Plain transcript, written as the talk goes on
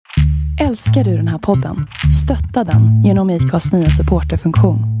Älskar du den här podden? Stötta den genom IKAs nya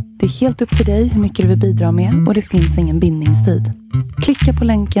supporterfunktion. Det är helt upp till dig hur mycket du vill bidra med och det finns ingen bindningstid. Klicka på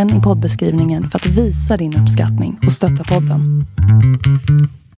länken i poddbeskrivningen för att visa din uppskattning och stötta podden.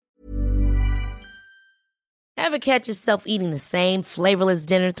 Ever catch yourself eating the same flavorless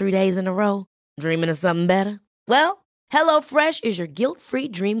dinner 3 days in a row? Dreaming of something better? Well, HelloFresh is your guilt-free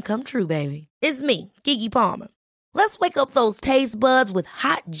dream come true, baby. It's me, Keke Palmer. Let's wake up those taste buds with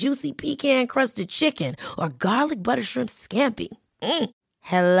hot, juicy pecan-crusted chicken or garlic butter shrimp scampi.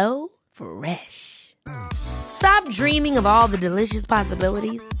 Hello Fresh. Stop dreaming of all the delicious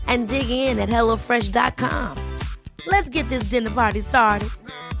possibilities and dig in at HelloFresh.com. Let's get this dinner party started.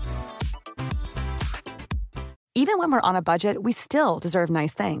 Even when we're on a budget, we still deserve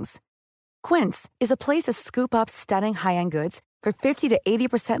nice things. Quince is a place to scoop up stunning high-end goods for 50 to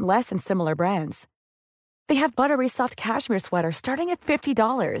 80% less than similar brands. They have buttery soft cashmere sweaters starting at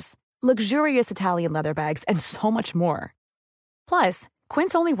 $50, luxurious Italian leather bags, and so much more. Plus,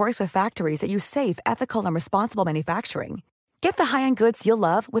 Quince only works with factories that use safe, ethical, and responsible manufacturing. Get the high-end goods you'll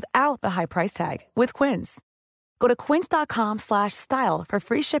love without the high price tag with Quince. Go to quince.com/style for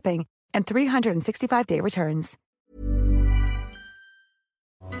free shipping and 365-day returns.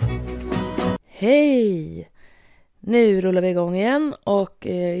 Hej! Nu rullar vi igång igen och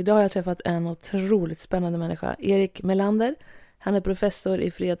idag har jag träffat en otroligt spännande människa, Erik Melander. Han är professor i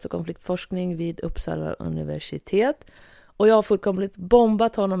freds- och konfliktforskning vid Uppsala universitet. Och jag har fullkomligt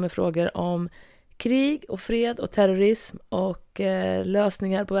bombat honom med frågor om krig och fred och terrorism och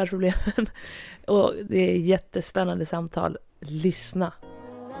lösningar på världsproblemen. Och det är jättespännande samtal. Lyssna!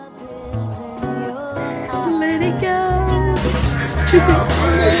 Let it go!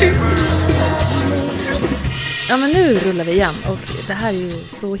 Ja, men nu rullar vi igen och det här är ju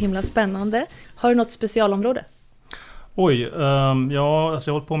så himla spännande. Har du något specialområde? Oj, ja, alltså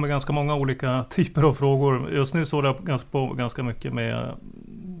jag har hållit på med ganska många olika typer av frågor. Just nu så är det på ganska mycket med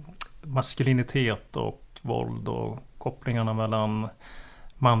maskulinitet och våld och kopplingarna mellan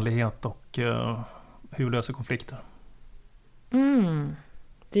manlighet och hur vi löser konflikter.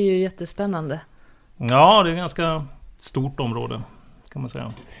 Det är ju jättespännande. Ja, det är ett ganska stort område kan man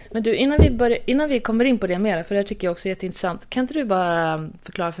säga. Men du, innan vi kommer in på det mer, för det tycker jag också är jätteintressant. Kan inte du bara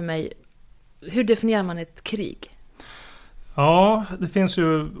förklara för mig, hur definierar man ett krig? Ja, det finns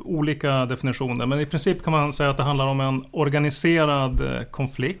ju olika definitioner, men i princip kan man säga att det handlar om en organiserad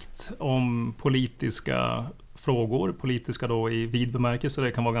konflikt om politiska frågor, politiska då i vid bemärkelse,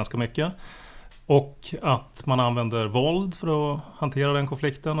 det kan vara ganska mycket. Och att man använder våld för att hantera den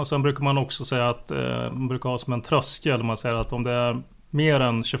konflikten. Och sen brukar man också säga att man brukar ha som en tröskel. Man säger att om det är mer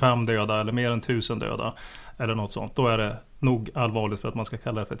än 25 döda eller mer än 1000 döda eller något sånt, då är det nog allvarligt för att man ska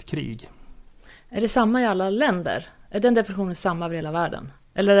kalla det för ett krig. Är det samma i alla länder? Är den definitionen samma över hela världen?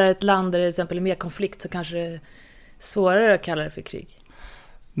 Eller är det ett land där det till exempel är mer konflikt så kanske det är svårare att kalla det för krig?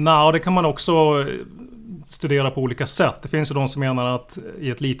 Nej, det kan man också studera på olika sätt. Det finns ju de som menar att i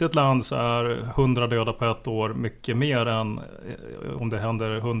ett litet land så är 100 döda på ett år mycket mer än om det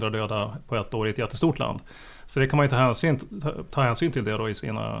händer 100 döda på ett år i ett jättestort land. Så det kan man ju ta hänsyn till det då i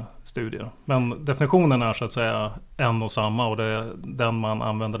sina studier. Men definitionen är så att säga en och samma, och det är den man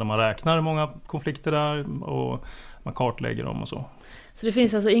använder när man räknar hur många konflikter det är och man kartlägger dem och så. Så det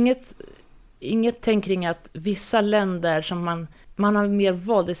finns alltså inget tänk kring att vissa länder som man har mer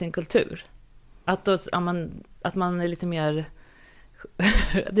våld i sin kultur. Att man är lite mer...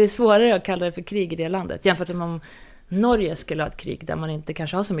 det är svårare att kalla det för krig i det landet. Jämfört med om Norge skulle ha ett krig där man inte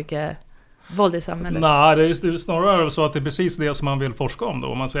kanske har så mycket våld i samhället. Nej, det är snarare så att det är precis det som man vill forska om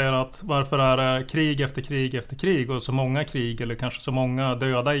då. Man säger att varför är det krig efter krig efter krig och så många krig eller kanske så många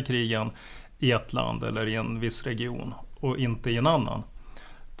döda i krigen i ett land eller i en viss region och inte i en annan.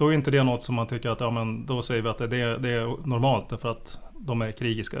 Då är inte det något som man tycker att då säger vi att det är normalt för att de är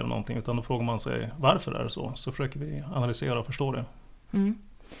krigiska eller någonting, utan då frågar man sig varför är det så försöker vi analysera och förstå det.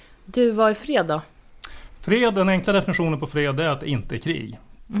 Du, vad är fred då? Fred, den enkla definitionen på fred är att det inte är krig.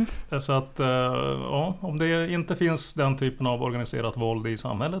 Så att om det inte finns den typen av organiserat våld i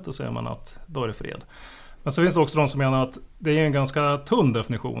samhället, då säger man att då är det fred. Men så finns det också de som menar att det är en ganska tunn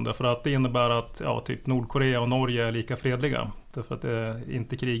definition, därför att det innebär att typ Nordkorea och Norge är lika fredliga, därför att det är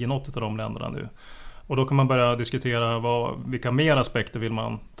inte krig i något av de länderna nu. Och då kan man börja diskutera vilka mer aspekter vill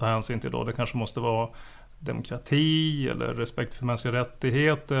man ta hänsyn till då. Det kanske måste vara demokrati eller respekt för mänskliga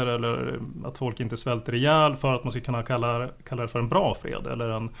rättigheter eller att folk inte svälter ihjäl för att man ska kunna kalla det för en bra fred eller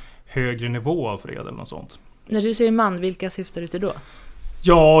en högre nivå av fred eller något sånt. När du säger man, vilka syftar du till då?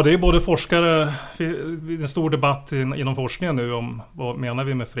 Ja, det är både forskare, en stor debatt inom forskningen nu om vad menar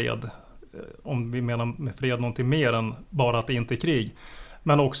vi med fred. Om vi menar med fred någonting mer än bara att det inte är krig.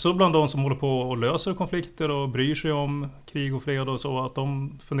 Men också bland de som håller på och löser konflikter och bryr sig om krig och fred och så, att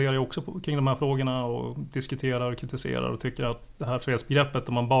de funderar ju också kring de här frågorna och diskuterar och kritiserar och tycker att det här fredsbegreppet,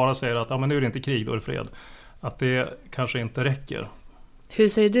 om man bara säger att men nu är det inte krig, då är det fred, att det kanske inte räcker. Hur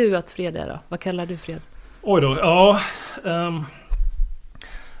säger du att fred är då? Vad kallar du fred? Oj då,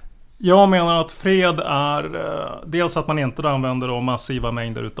 jag menar att fred är dels att man inte använder då massiva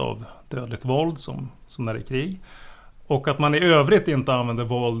mängder utav dödligt våld som när det är krig. Och att man i övrigt inte använder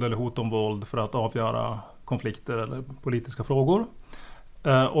våld eller hot om våld för att avgöra konflikter eller politiska frågor.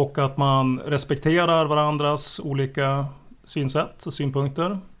 Och att man respekterar varandras olika synsätt och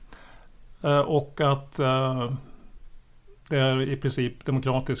synpunkter. Och att det är i princip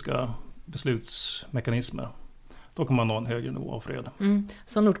demokratiska beslutsmekanismer. Då kan man nå en högre nivå av fred.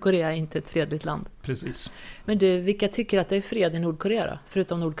 Så Nordkorea är inte ett fredligt land. Precis. Men du, vilka tycker att det är fred i Nordkorea då?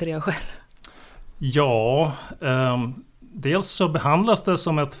 Förutom Nordkorea själv. Ja, dels så behandlas det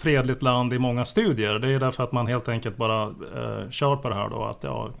som ett fredligt land i många studier. Det är därför att man helt enkelt bara kör på det här då. Att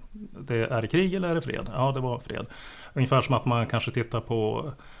det är krig eller är det fred? Ja, det var fred. Ungefär som att man kanske tittar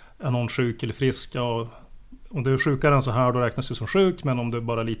på är någon sjuk eller frisk. Ja, om du är sjukare än så här, då räknas du som sjuk. Men om du är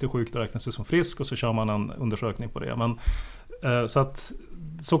bara lite sjuk, då räknas du som frisk. Och så kör man en undersökning på det. Men,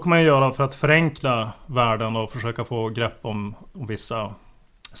 så kan man göra för att förenkla världen och försöka få grepp om vissa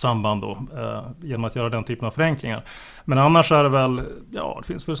samband då, genom att göra den typen av förenklingar. Men annars är det väl, det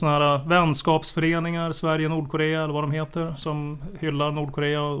finns väl sådana här vänskapsföreningar, Sverige och Nordkorea eller vad de heter, som hyllar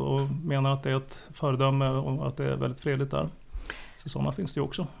Nordkorea och menar att det är ett föredöme och att det är väldigt fredligt där. Så sådana finns det ju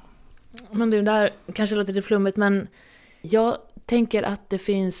också. Men du, det här kanske låter lite flummigt, men jag tänker att det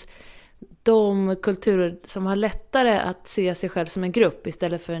finns de kulturer som har lättare att se sig själv som en grupp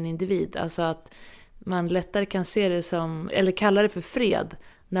istället för en individ. Alltså att man lättare kan se det som, eller kalla det för fred,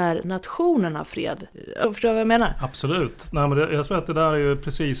 när nationen har fred. Jag förstår vad jag menar? Absolut. Nej, men jag tror att det där är ju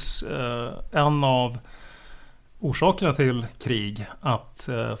precis en av orsakerna till krig. Att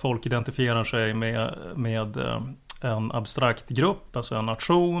folk identifierar sig med en abstrakt grupp, alltså en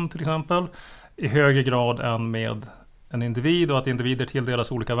nation till exempel, i högre grad än med en individ, och att individer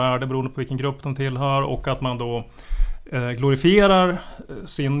tilldelas olika värden beroende på vilken grupp de tillhör, och att man då glorifierar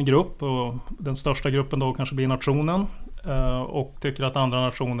sin grupp, och den största gruppen då kanske blir nationen, och tycker att andra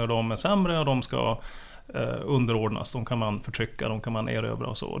nationer de är sämre och de ska underordnas, de kan man förtrycka, de kan man erövra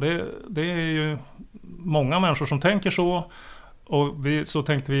och så. Det är ju många människor som tänker så, och så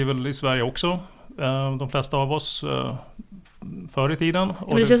tänkte vi väl i Sverige också, de flesta av oss förr i tiden.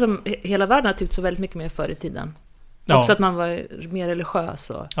 Men det känns som hela världen har tyckt så väldigt mycket mer förr i tiden. Också att man var mer religiös.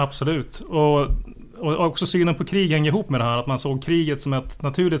 Och... Absolut. Och också synen på krig hänger ihop med det här. Att man såg kriget som ett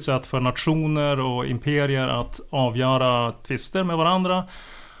naturligt sätt för nationer och imperier att avgöra tvister med varandra.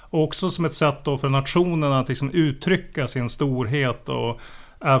 Och också som ett sätt då för nationen att liksom uttrycka sin storhet och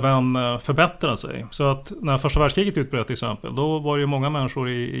även förbättra sig. Så att när första världskriget utbröt till exempel, då var det ju många människor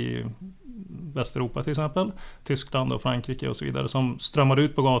i Västeuropa till exempel, Tyskland och Frankrike och så vidare, som strömmade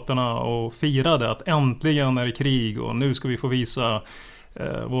ut på gatorna och firade att äntligen är det krig och nu ska vi få visa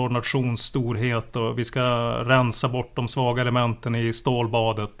vår nations storhet och vi ska rensa bort de svaga elementen i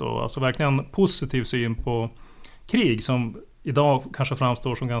stålbadet, och alltså verkligen positiv syn på krig som idag kanske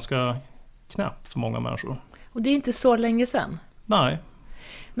framstår som ganska knäpp för många människor. Och det är inte så länge sedan? Nej.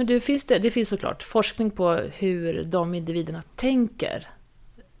 Men det finns såklart forskning på hur de individerna tänker.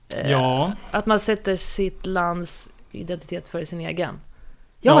 Ja. Att man sätter sitt lands identitet för sin egen.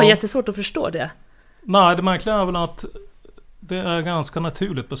 Jag har jättesvårt att förstå det. Nej, det märkliga är väl att det är ganska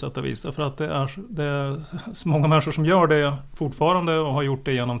naturligt på sätt och vis. Därför att det är så många människor som gör det fortfarande och har gjort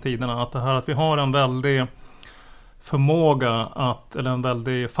det genom tiderna. Att det här att vi har en väldig förmåga eller en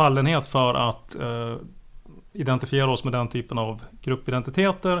väldig fallenhet för att identifiera oss med den typen av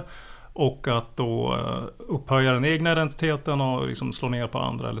gruppidentiteter. Och att då upphöja den egna identiteten och liksom slå ner på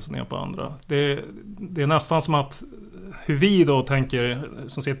andra eller slå ner på andra. Det är nästan som att hur vi då tänker,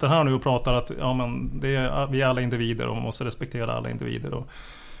 som sitter här nu och pratar, att vi är alla individer och man måste respektera alla individer. Och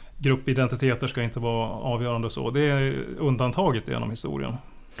gruppidentiteter ska inte vara avgörande och så. Det är undantaget genom historien.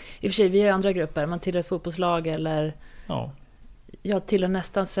 I och för sig, vi är andra grupper. Man tillhör ett fotbollslag eller... Ja. Jag tillhör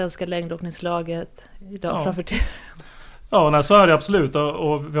nästan svenska längdåkningslaget idag framför tv. Ja, så är det absolut.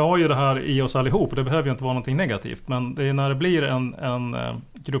 Och vi har ju det här i oss allihop. Det behöver ju inte vara någonting negativt. Men det är när det blir en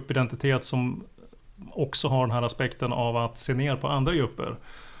gruppidentitet som också har den här aspekten av att se ner på andra grupper.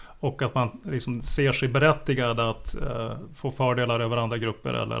 Och att man liksom ser sig berättigad att få fördelar över andra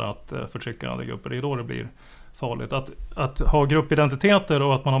grupper eller att förtrycka andra grupper. Det är då det blir farligt. Att ha gruppidentiteter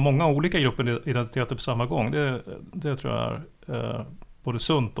och att man har många olika gruppidentiteter på samma gång. Det tror jag är både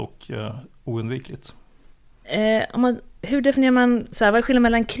sunt och oundvikligt. Om man hur definierar man, så här, vad är skillnaden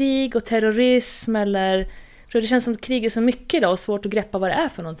mellan krig och terrorism? Eller, för det känns som att krig är så mycket då och svårt att greppa vad det är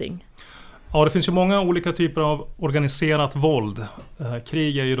för någonting. Ja, det finns ju många olika typer av organiserat våld.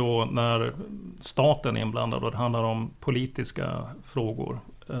 Krig är ju då när staten är inblandad och det handlar om politiska frågor.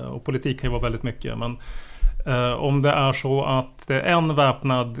 Och politik kan ju vara väldigt mycket, men om det är så att det är en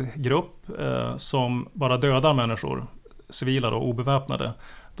väpnad grupp som bara dödar människor, civila då, obeväpnade,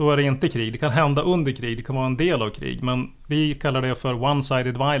 då är det inte krig. Det kan hända under krig, det kan vara en del av krig, men vi kallar det för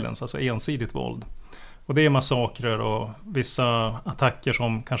one-sided violence, alltså ensidigt våld. Och det är massakrer och vissa attacker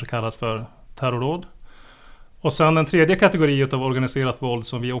som kanske kallas för terrordåd. Och sen en tredje kategori av organiserat våld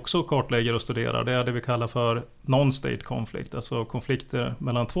som vi också kartlägger och studerar, det är det vi kallar för non-state conflict, alltså konflikter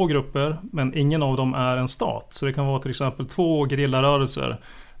mellan två grupper, men ingen av dem är en stat. Så det kan vara till exempel två gerillarörelser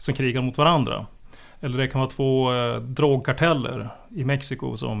som krigar mot varandra. Eller det kan vara två drogkarteller i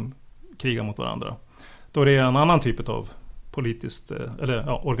Mexiko som krigar mot varandra. Då är det en annan typ av politiskt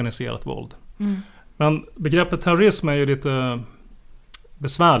eller organiserat våld. Mm. Men begreppet terrorism är ju lite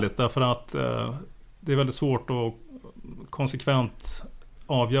besvärligt därför att det är väldigt svårt att konsekvent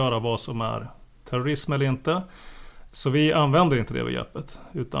avgöra vad som är terrorism eller inte. Så vi använder inte det begreppet,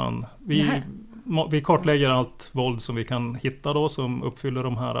 utan vi kartlägger allt våld som vi kan hitta då, som uppfyller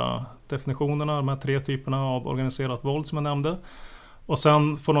de här definitionerna, de här 3 typerna av organiserat våld som jag nämnde. Och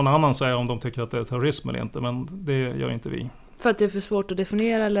sen får någon annan säga om de tycker att det är terrorism eller inte, men det gör inte vi. För att det är för svårt att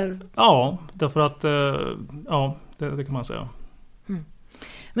definiera eller? Ja, därför att det kan man säga. Mm.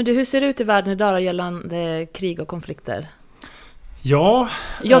 Men hur ser det ut i världen idag gällande krig och konflikter? Ja.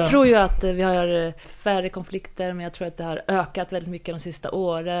 Jag tror ju att vi har färre konflikter, men jag tror att det har ökat väldigt mycket de sista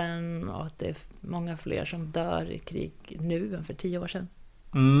åren och att det är många fler som dör i krig nu än för 10 år sedan.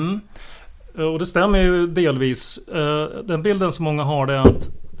 Mm. Och det stämmer ju delvis. Den bilden som många har, det är att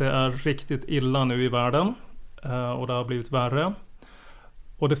det är riktigt illa nu i världen och det har blivit värre.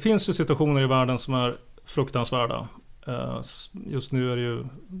 Och det finns ju situationer i världen som är fruktansvärda. Just nu är det ju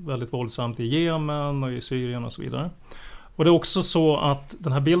väldigt våldsamt i Jemen och i Syrien och så vidare. Och det är också så att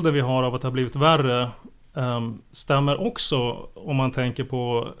den här bilden vi har av att det har blivit värre stämmer också om man tänker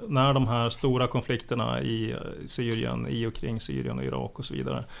på när de här stora konflikterna i Syrien, i och kring Syrien och Irak och så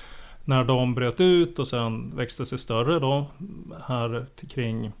vidare, när de bröt ut och sen växte sig större då, här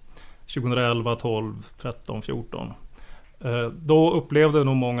kring 2011, 12, 13, 14. Då upplevde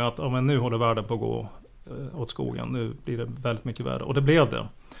nog många att men nu håller världen på att gå åt skogen, nu blir det väldigt mycket värre. Och det blev det.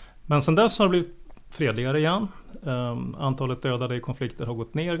 Men sen dess har det blivit fredligare igen. Antalet dödade i konflikter har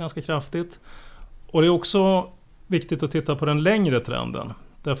gått ner ganska kraftigt. Och det är också viktigt att titta på den längre trenden.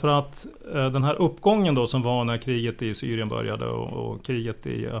 Därför att den här uppgången då som var när kriget i Syrien började och kriget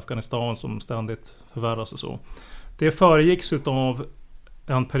i Afghanistan som ständigt förvärras och så. Det föregicks av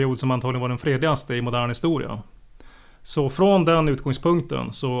en period som antagligen var den fredligaste i modern historia. Så från den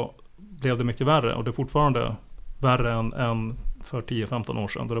utgångspunkten så blev det mycket värre, och det är fortfarande värre än för 10-15 år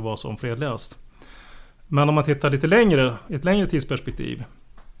sedan då det var som fredligast. Men om man tittar lite längre, i ett längre tidsperspektiv,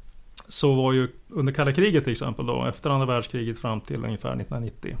 så var ju under kalla kriget till exempel då, efter andra världskriget fram till ungefär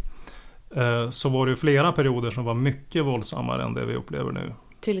 1990, så var det ju flera perioder som var mycket våldsammare än det vi upplever nu.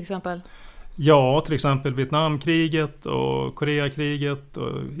 Till exempel? Ja, till exempel Vietnamkriget och Koreakriget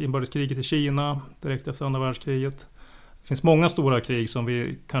och inbördeskriget i Kina direkt efter andra världskriget. Det finns många stora krig som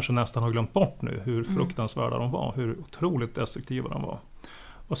vi kanske nästan har glömt bort nu, hur fruktansvärda de var, hur otroligt destruktiva de var.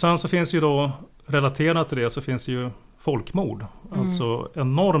 Och sen så finns ju då, relaterat till det, så finns ju folkmord, alltså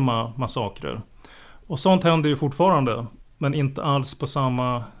enorma massakrer. Och sånt händer ju fortfarande, men inte alls på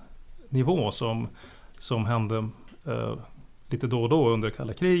samma nivå som hände lite då och då under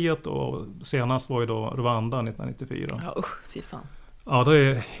kalla kriget, och senast var ju då Rwanda 1994. Ja, fy fan. Ja, det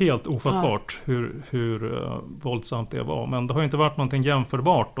är helt ofattbart hur våldsamt det var. Men det har ju inte varit någonting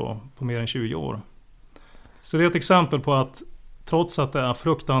jämförbart då på mer än 20 år. Så det är ett exempel på att trots att det är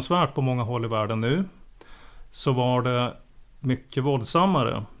fruktansvärt på många håll i världen nu, så var det mycket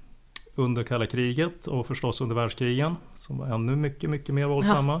våldsammare under kalla kriget och förstås under världskrigen, som var ännu mycket, mycket mer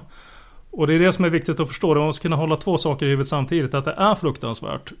våldsamma. Ja. Och det är det som är viktigt att förstå. Man måste kunna hålla 2 saker i huvudet samtidigt. Att det är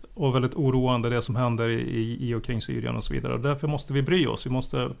fruktansvärt och väldigt oroande det som händer i och kring Syrien och så vidare. Och därför måste vi bry oss. Vi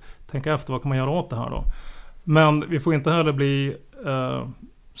måste tänka efter vad kan man göra åt det här då. Men vi får inte heller bli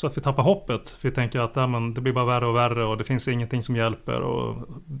så att vi tappar hoppet. För vi tänker att det blir bara värre och värre och det finns ingenting som hjälper och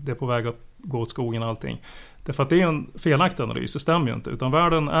det är på väg att gå åt skogen och allting. Därför att det är en felaktig analys, det stämmer ju inte. Utan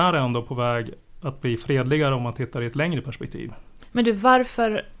världen är ändå på väg att bli fredligare om man tittar i ett längre perspektiv. Men du,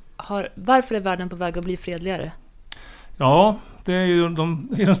 varför är världen på väg att bli fredligare? Ja, det är ju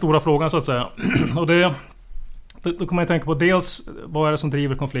den stora frågan så att säga. Och då kan man tänka på dels vad är det som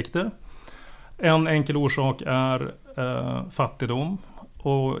driver konflikter. En enkel orsak är fattigdom.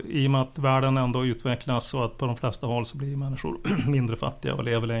 Och i och med att världen ändå utvecklas så att på de flesta håll så blir människor mindre fattiga och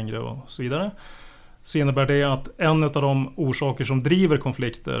lever längre och så vidare. Så innebär det att en av de orsaker som driver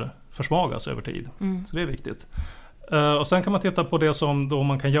konflikter försvagas över tid. Så det är viktigt. Och sen kan man titta på det som då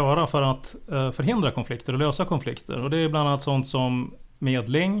man kan göra för att förhindra konflikter och lösa konflikter. Och det är bland annat sånt som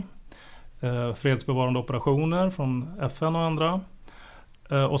medling, fredsbevarande operationer från FN och andra.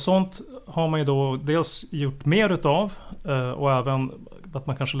 Och sånt har man ju då dels gjort mer utav och även att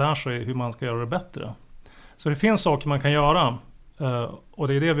man kanske lär sig hur man ska göra det bättre. Så det finns saker man kan göra och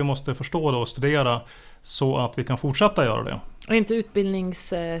det är det vi måste förstå då och studera så att vi kan fortsätta göra det. Och inte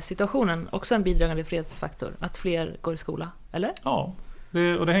utbildningssituationen också en bidragande fredsfaktor? Att fler går i skola, eller? Ja,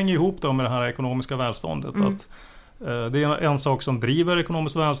 och det hänger ihop då med det här ekonomiska välståndet. Att, det är en sak som driver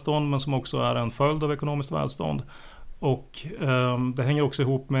ekonomiskt välstånd men som också är en följd av ekonomiskt välstånd. Och det hänger också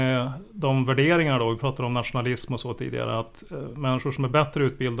ihop med de värderingar då, vi pratade om nationalism och så tidigare, att människor som är bättre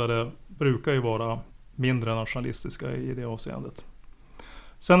utbildade brukar ju vara mindre nationalistiska i det avseendet.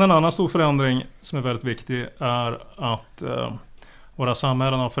 Sen en annan stor förändring som är väldigt viktig är att våra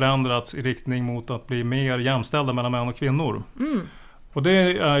samhällen har förändrats i riktning mot att bli mer jämställda mellan män och kvinnor. Och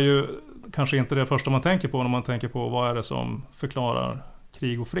det är ju kanske inte det första man tänker på när man tänker på vad är det som förklarar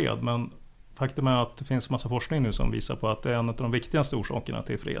krig och fred, men faktum är att det finns massa forskning nu som visar på att det är en av de viktigaste orsakerna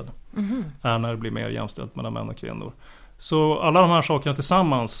till fred är när det blir mer jämställt mellan män och kvinnor. Så alla de här sakerna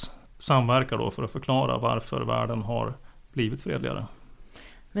tillsammans samverkar då för att förklara varför världen har blivit fredligare.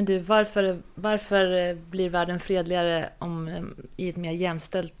 Men du, varför blir världen fredligare i ett mer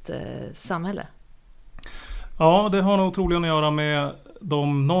jämställt samhälle? Ja, det har nog troligen att göra med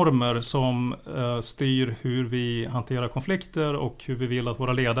de normer som styr hur vi hanterar konflikter och hur vi vill att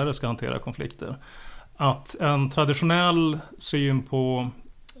våra ledare ska hantera konflikter. Att en traditionell syn på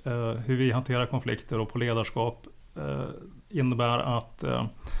hur vi hanterar konflikter och på ledarskap innebär att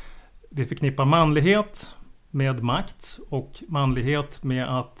vi förknippar manlighet med makt och manlighet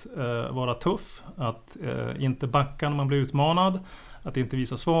med att vara tuff, att inte backa när man blir utmanad, att inte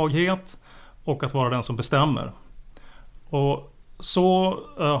visa svaghet och att vara den som bestämmer. Och så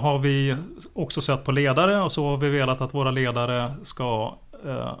har vi också sett på ledare och så har vi velat att våra ledare ska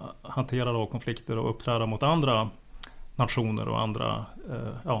hantera då konflikter och uppträda mot andra nationer och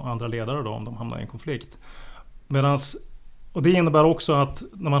andra ledare då, om de hamnar i en konflikt. Och det innebär också att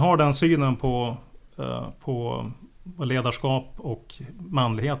när man har den synen på vad ledarskap och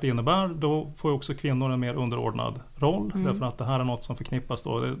manlighet innebär, då får också kvinnor en mer underordnad roll. Därför att det här är något som förknippas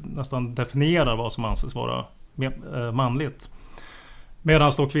då, det nästan definierar vad som anses vara manligt.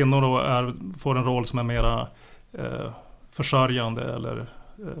 Medan då kvinnor då får en roll som är mera försörjande eller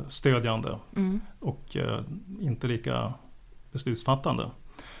stödjande och inte lika beslutsfattande.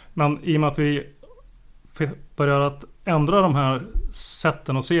 Men i och med att vi börjar att ändra de här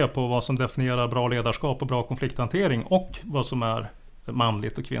sätten att se på vad som definierar bra ledarskap och bra konflikthantering och vad som är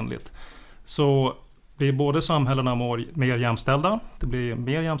manligt och kvinnligt, så blir både samhällena mer jämställda, det blir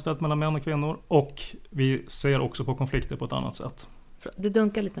mer jämställt mellan män och kvinnor och vi ser också på konflikter på ett annat sätt. Det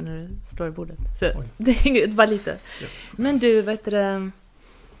dunkar lite när du slår i bordet. Så det är bara lite. Yes. Men du, vet du,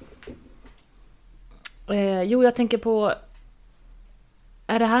 jag tänker på,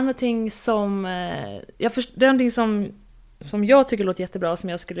 är det här någonting som det är någonting som jag tycker låter jättebra och som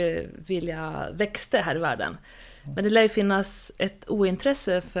jag skulle vilja växte här i världen. Men det lär ju finnas ett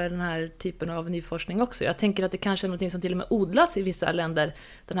ointresse för den här typen av ny forskning också. Jag tänker att det kanske är någonting som till och med odlas i vissa länder,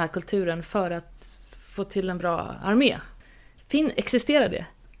 den här kulturen, för att få till en bra armé. Existerar det?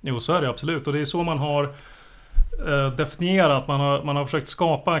 Jo, så är det absolut. Och det är så man har definierat. Man har försökt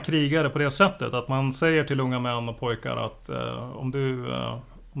skapa krigare på det sättet. Att man säger till unga män och pojkar att om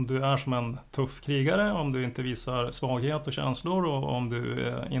du är som en tuff krigare, om du inte visar svaghet och känslor och om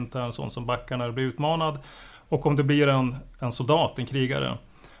du inte är en sån som backar när du blir utmanad och om du blir en soldat, en krigare,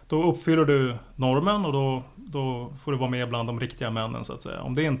 då uppfyller du normen och då får du vara med bland de riktiga männen så att säga.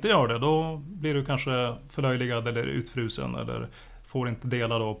 Om det inte gör det, då blir du kanske förlöjligad eller utfrusen eller får inte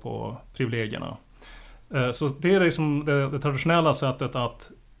dela då på privilegierna. Så det är liksom det traditionella sättet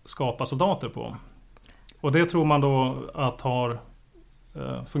att skapa soldater på. Och det tror man då att har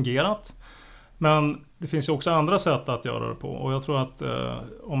fungerat. Men det finns ju också andra sätt att göra det på. Och jag tror att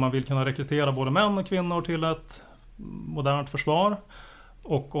om man vill kunna rekrytera både män och kvinnor till ett modernt försvar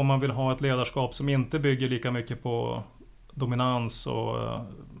och om man vill ha ett ledarskap som inte bygger lika mycket på dominans och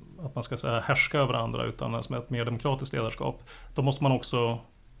att man ska säga härska över andra utan som ett mer demokratiskt ledarskap, då måste man också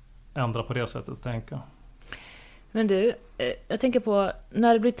ändra på det sättet att tänka. Men du, jag tänker på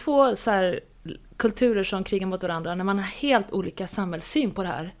när det blir två så här kulturer som krigar mot varandra, när man har helt olika samhällssyn på det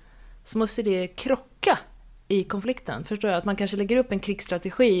här, så måste det krocka i konflikten. Förstår jag? Att man kanske lägger upp en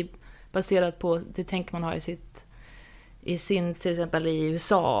krigsstrategi baserat på det tänk man har i sin, till exempel i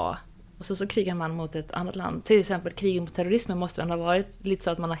USA. Och så krigar man mot ett annat land. Till exempel kriget mot terrorismen måste ha varit lite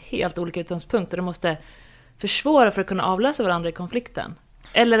så att man har helt olika utgångspunkter. Det måste försvåra för att kunna avläsa varandra i konflikten.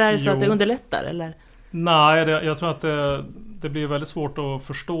 Eller är det så att det underlättar? Eller? Nej, jag tror att det blir väldigt svårt att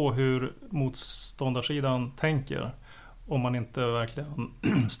förstå hur motståndarsidan tänker om man inte verkligen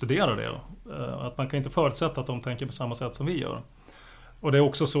studerar det. Att man kan inte förutsätta att de tänker på samma sätt som vi gör. Och det är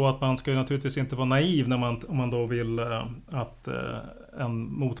också så att man ska naturligtvis inte vara naiv om man då vill att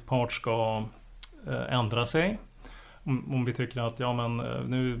en motpart ska ändra sig. Om vi tycker att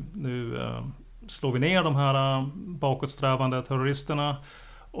nu slår vi ner de här bakåtsträvande terroristerna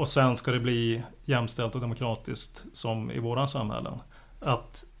och sen ska det bli jämställt och demokratiskt som i våra samhällen.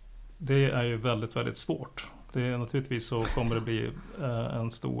 Att det är ju väldigt, väldigt svårt. Det är naturligtvis så kommer det bli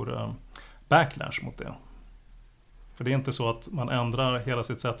en stor backlash mot det. För det är inte så att man ändrar hela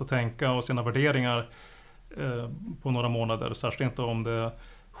sitt sätt att tänka och sina värderingar på några månader. Särskilt inte om det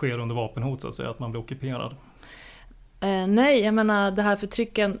sker under vapenhot, så att säga, att man blir ockuperad. Nej, jag menar det här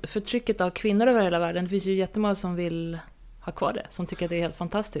förtrycket av kvinnor över hela världen. Det finns ju jättemånga som vill ha kvar det, som tycker att det är helt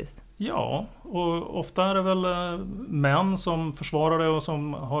fantastiskt. Ja, och ofta är det väl män som försvarar det och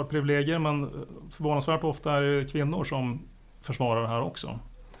som har privilegier, men förvånansvärt ofta är det kvinnor som försvarar det här också.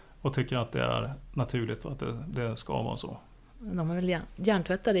 Och tycker att det är naturligt och att det ska vara så. De är väl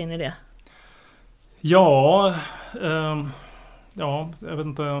hjärntvättade in i det? Ja, jag vet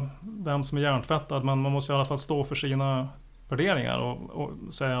inte vem som är hjärntvättad, men man måste i alla fall stå för sina värderingar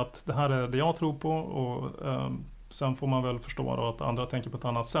och säga att det här är det jag tror på, och sen får man väl förstå då att andra tänker på ett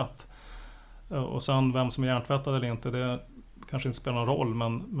annat sätt. Och sen vem som är hjärntvättad eller inte, det kanske inte spelar någon roll,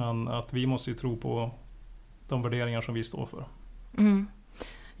 men att vi måste ju tro på de värderingar som vi står för. Mm.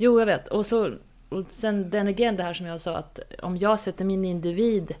 Jo, jag vet. Och sen den igen, det här som jag sa, att om jag sätter min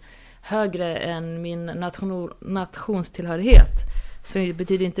individ högre än min nationstillhörighet, så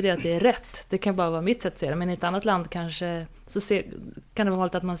betyder inte det att det är rätt. Det kan bara vara mitt sätt att se det. Men i ett annat land kanske kan det vara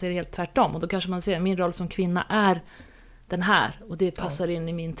vanligt att man ser det helt tvärtom. Och då kanske man ser min roll som kvinna är den här. Och det passar in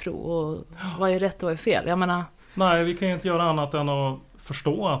i min tro. Och vad är rätt och vad är fel? Jag menar... Nej, vi kan ju inte göra annat än att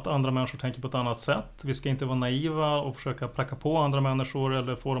förstå att andra människor tänker på ett annat sätt. Vi ska inte vara naiva och försöka pracka på andra människor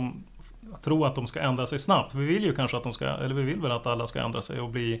eller få dem att tro att de ska ändra sig snabbt. Vi vill ju kanske att vi vill väl att alla ska ändra sig och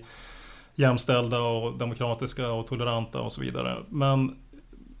bli jämställda och demokratiska och toleranta och så vidare. Men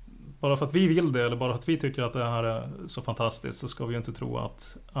bara för att vi vill det, eller bara för att vi tycker att det här är så fantastiskt, så ska vi ju inte tro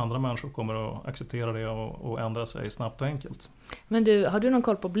att andra människor kommer att acceptera det och ändra sig snabbt och enkelt. Men har du någon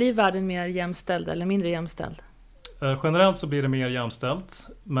koll på, blir världen mer jämställd eller mindre jämställd? Generellt så blir det mer jämställt,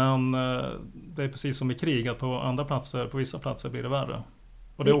 men det är precis som i krig, att på vissa platser blir det värre.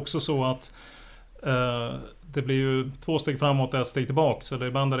 Och det är också så att det blir ju 2 steg framåt och 1 steg tillbaka, så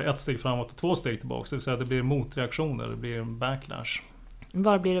ibland är det 1 steg framåt och 2 steg tillbaka, så det vill säga det blir motreaktioner, det blir en backlash.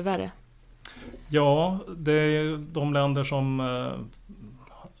 Var blir det värre? Ja, det är de länder som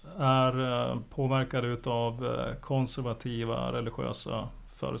är påverkade utav konservativa religiösa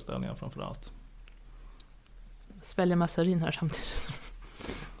föreställningar framförallt. Sväljer massa urin här samtidigt.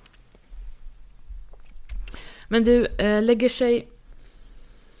 Men du, lägger sig...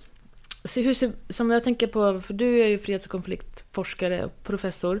 Som jag tänker på, för du är ju freds- och konfliktforskare och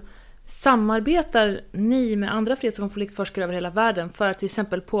professor. Samarbetar ni med andra freds- och konfliktforskare över hela världen för att till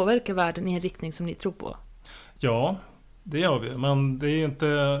exempel påverka världen i en riktning som ni tror på? Ja, det gör vi. Men det är ju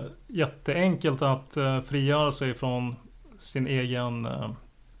inte jätteenkelt att frigöra sig från sin egen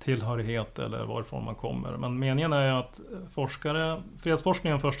tillhörighet eller varifrån man kommer. Men meningen är ju att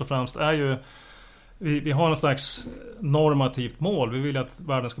fredsforskningen först och främst är ju, vi har en slags normativt mål. Vi vill att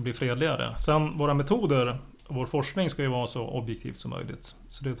världen ska bli fredligare. Sen våra metoder och vår forskning ska ju vara så objektivt som möjligt.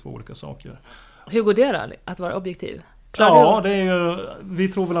 Så det är 2 olika saker. Hur går det då, att vara objektiv? Ja, det är ju, vi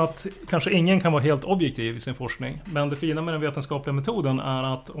tror väl att kanske ingen kan vara helt objektiv i sin forskning. Men det fina med den vetenskapliga metoden är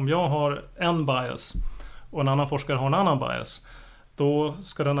att om jag har en bias och en annan forskare har en annan bias, då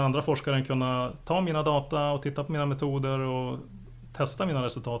ska den andra forskaren kunna ta mina data och titta på mina metoder och testa mina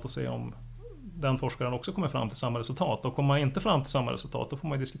resultat och se om den forskaren också kommer fram till samma resultat. Och kommer man inte fram till samma resultat, då får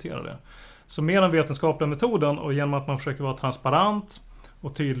man diskutera det. Så med den vetenskapliga metoden, och genom att man försöker vara transparent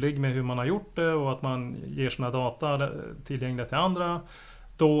och tydlig med hur man har gjort det och att man ger sina data tillgängliga till andra,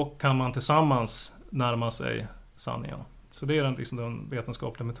 då kan man tillsammans närma sig sanningen. Så det är den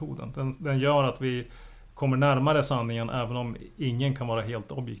vetenskapliga metoden. Den gör att vi kommer närmare sanningen även om ingen kan vara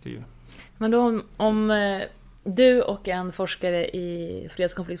helt objektiv. Men då om du och en forskare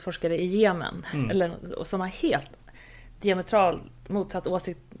freds- och konfliktforskare i Jemen, eller som har helt diametralt motsatt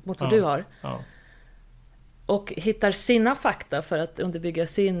åsikt mot vad Ja. du har. Ja. Och hittar sina fakta för att underbygga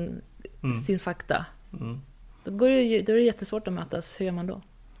sin fakta. Mm. Då är det jättesvårt att mötas. Hur gör man då?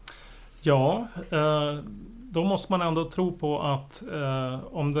 Ja, då måste man ändå tro på att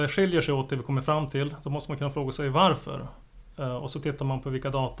om det skiljer sig åt det vi kommer fram till, då måste man kunna fråga sig varför. Och så tittar man på vilka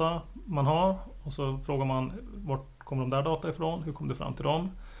data man har och så frågar man vart kommer de där data ifrån, hur kom du fram till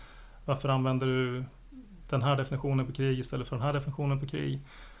dem? Varför använder du den här definitionen på krig istället för den här definitionen på krig?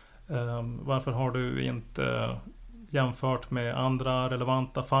 Varför har du inte jämfört med andra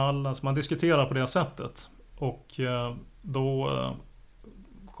relevanta fall? Alltså man diskuterar på det sättet och då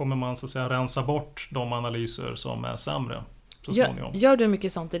kommer man så att säga rensa bort de analyser som är sämre så småningom. Gör du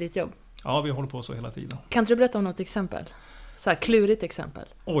mycket sånt i ditt jobb? Ja, vi håller på så hela tiden. Kan du berätta om något exempel? Så här klurigt exempel.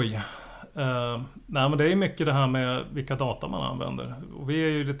 Oj. Nej, men det är mycket det här med vilka data man använder. Och vi är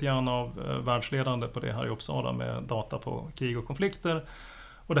ju lite grann av världsledande på det här i Uppsala med data på krig och konflikter.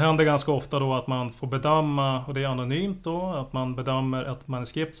 Och det händer ganska ofta då att man får bedöma, och det är anonymt då, att man bedömer ett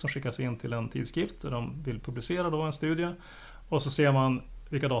manuskript som skickas in till en tidskrift där de vill publicera då en studie. Och så ser man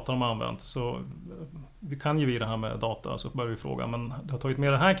vilka data de har använt. Så vi kan ju det här med data, så börjar vi fråga, men du har tagit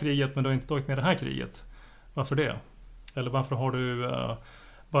med det här kriget men du har inte tagit med det här kriget. Varför det? Eller varför har du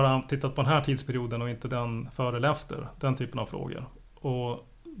bara tittat på den här tidsperioden och inte den före eller efter? Den typen av frågor. Och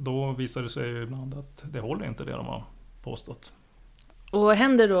då visar det sig ju ibland att det håller inte det de har påstått. Och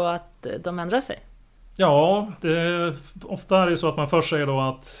händer då att de ändrar sig? Ja, ofta är det så att man först säger då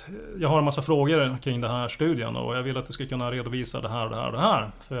att jag har en massa frågor kring den här studien och jag vill att du ska kunna redovisa det här och det här och det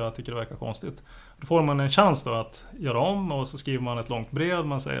här, för jag tycker det verkar konstigt. Då får man en chans då att göra om och så skriver man ett långt brev.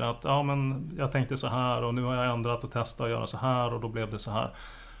 Man säger att ja, men jag tänkte så här och nu har jag ändrat och testat att göra så här och då blev det så här.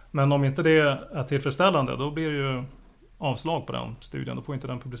 Men om inte det är tillfredsställande, då blir det ju avslag på den studien. Då får inte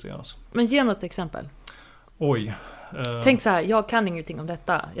den publiceras. Men ge något exempel. Oj. Tänk så här, jag kan ingenting om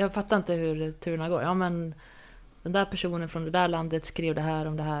detta. Jag fattar inte hur turerna går. Ja, men den där personen från det där landet skrev det här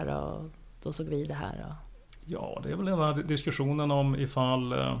om det här och då såg vi det här. Och... Ja, det är väl den här diskussionen om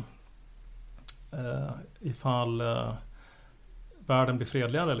ifall världen blir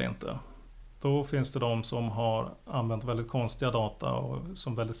fredligare eller inte. Då finns det de som har använt väldigt konstiga data och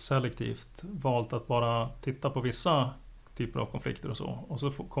som väldigt selektivt valt att bara titta på vissa typer av konflikter och så. Och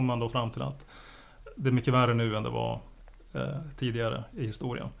så kommer man då fram till att det är mycket värre nu än det var tidigare i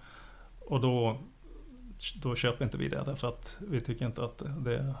historien. Och då köper inte vi det, därför att vi tycker inte att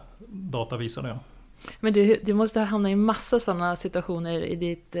data visar det. Men du måste hamna i massa sådana situationer i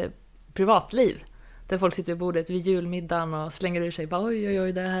ditt privatliv. Där folk sitter vid bordet vid julmiddagen och slänger ur sig. Bara,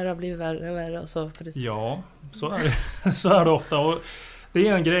 oj, det här har blivit värre och värre. Och så, Ja, så är det. Så är det ofta. Och det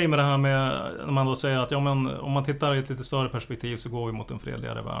är en grej med det här med när man då säger att ja, men om man tittar i ett lite större perspektiv så går vi mot en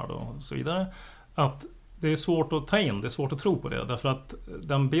fredligare värld och så vidare. Att det är svårt att ta in, det är svårt att tro på det. Därför att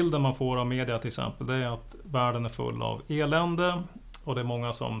den bilden man får av media till exempel, det är att världen är full av elände. Och det är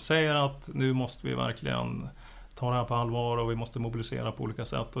många som säger att nu måste vi verkligen ta det här på allvar och vi måste mobilisera på olika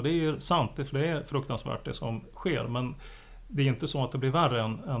sätt. Och det är sant, för det är fruktansvärt det som sker. Men det är inte så att det blir värre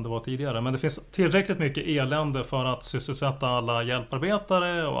än det var tidigare. Men det finns tillräckligt mycket elände för att sysselsätta alla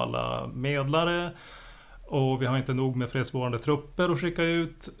hjälparbetare och alla medlare. Och vi har inte nog med fredsbevarande trupper att skicka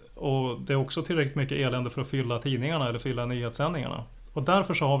ut. Och det är också tillräckligt mycket elände för att fylla tidningarna eller fylla nyhetssändningarna. Och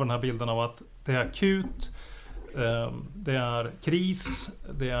därför så har vi den här bilden av att det är akut, det är kris,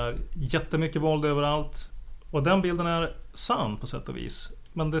 det är jättemycket våld överallt. Och den bilden är sann på sätt och vis.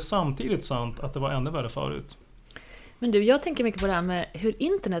 Men det är samtidigt sant att det var ännu värre förut. Men du, jag tänker mycket på det här med hur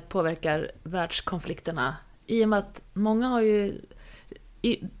internet påverkar världskonflikterna. I och med att många har ju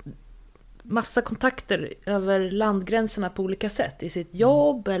massa kontakter över landgränserna på olika sätt. I sitt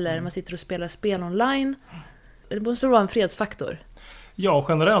jobb eller man sitter och spelar spel online. Det måste vara en fredsfaktor. Ja,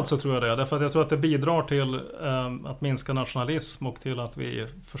 generellt så tror jag det. Därför att jag tror att det bidrar till att minska nationalism och till att vi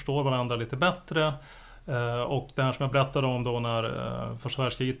förstår varandra lite bättre. Och det här som jag berättade om då när första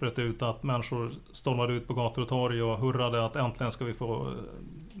världskriget bröt ut, att människor stormade ut på gator och torg och hurrade att äntligen ska vi få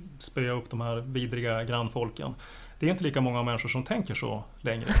spöa upp de här vidriga grannfolken. Det är inte lika många människor som tänker så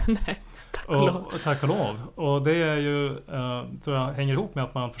längre. Nej, tack och lov. Och det är ju, tror jag, hänger ihop med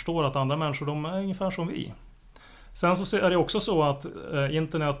att man förstår att andra människor, de är ungefär som vi. Sen så är det också så att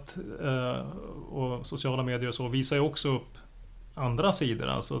internet och sociala medier och så visar ju också upp andra sidor,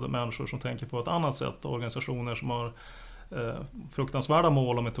 alltså människor som tänker på ett annat sätt, organisationer som har fruktansvärda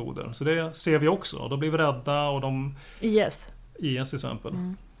mål och metoder. Så det ser vi också. Då blir vi rädda och IS till exempel.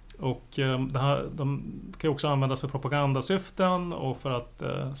 Mm. Och de kan ju också användas för propagandasyften och för att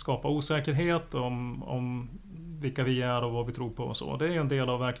skapa osäkerhet om vilka vi är och vad vi tror på och så. Det är en del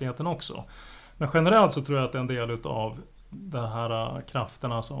av verkligheten också. Men generellt så tror jag att det är en del av de här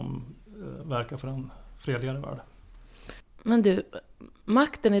krafterna som verkar för en fredligare värld. Men du,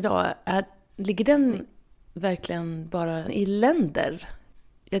 makten idag, ligger den verkligen bara i länder?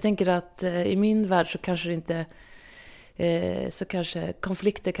 Jag tänker att i min värld så kanske det inte så kanske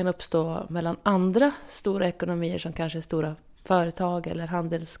konflikter kan uppstå mellan andra stora ekonomier som kanske stora företag eller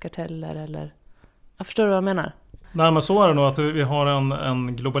handelskarteller eller... Jag förstår vad jag menar. Nej, men så är det nog att vi har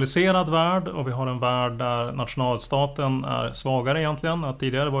en globaliserad värld och vi har en värld där nationalstaten är svagare egentligen. Att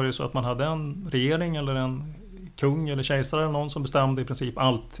tidigare var det så att man hade en regering eller en kung eller kejsare eller någon som bestämde i princip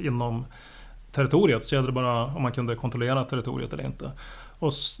allt inom territoriet. Så gällde det bara om man kunde kontrollera territoriet eller inte.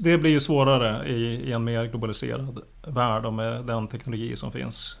 Och det blir ju svårare i en mer globaliserad värld och med den teknologi som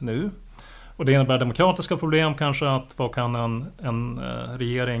finns nu. Och det innebär demokratiska problem kanske, att vad kan en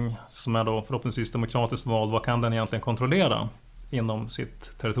regering som är då förhoppningsvis demokratiskt vald, vad kan den egentligen kontrollera inom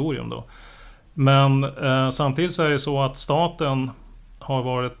sitt territorium då? Men samtidigt så är det så att staten har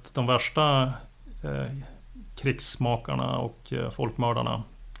varit de värsta krigsmakarna och folkmördarna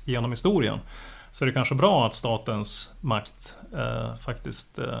genom historien. Så det är kanske bra att statens makt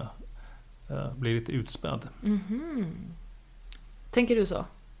faktiskt blir lite utspädd. Mm-hmm. Tänker du så?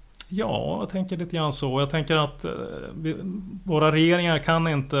 Ja, jag tänker lite grann så. Jag tänker att våra regeringar kan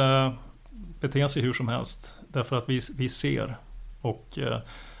inte bete sig hur som helst. Därför att vi ser. Och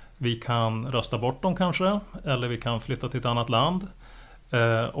vi kan rösta bort dem kanske. Eller vi kan flytta till ett annat land.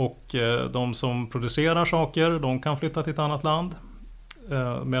 Och de som producerar saker, de kan flytta till ett annat land.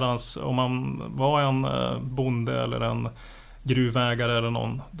 Medan om man var en bonde eller en gruvägare eller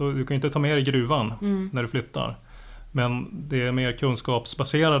någon, då, du kan inte ta med dig gruvan när du flyttar. Men det är mer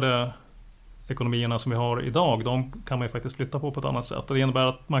kunskapsbaserade ekonomierna som vi har idag, de kan man ju faktiskt flytta på ett annat sätt. Och det innebär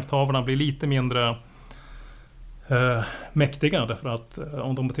att makthavarna blir lite mindre mäktiga, därför att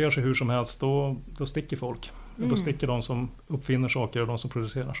om de beter sig hur som helst, då sticker folk. Då sticker de som uppfinner saker och de som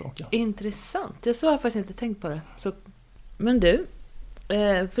producerar saker. Intressant, jag har faktiskt inte tänkt på det. Så, men du,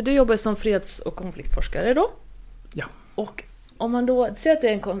 för du jobbar som freds- och konfliktforskare då? Ja. Och om man då ser att det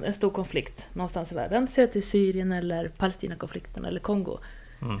är en stor konflikt någonstans i världen, ser att det är Syrien eller Palestina-konflikten eller Kongo.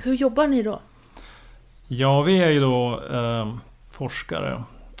 Hur jobbar ni då? Ja, vi är ju då forskare.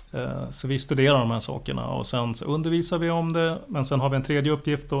 Så vi studerar de här sakerna och sen så undervisar vi om det. Men sen har vi en tredje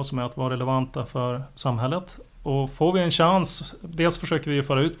uppgift då, som är att vara relevanta för samhället. Och får vi en chans, dels försöker vi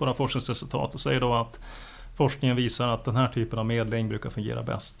föra ut våra forskningsresultat och säger då att forskningen visar att den här typen av medling brukar fungera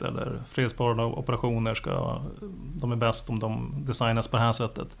bäst, eller fredsbevarande operationer de är bäst om de designas på det här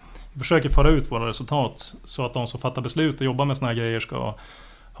sättet. Vi försöker föra ut våra resultat så att de som fattar beslut och jobbar med såna här grejer ska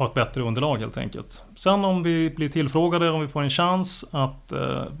ha ett bättre underlag helt enkelt. Sen om vi blir tillfrågade, om vi får en chans att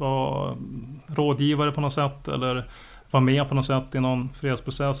vara rådgivare på något sätt eller vara med på något sätt i någon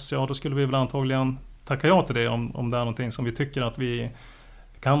fredsprocess, ja då skulle vi väl antagligen tacka ja till det om det är någonting som vi tycker att vi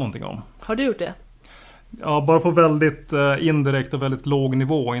kan någonting om. Har du gjort det? Ja, bara på väldigt indirekt och väldigt låg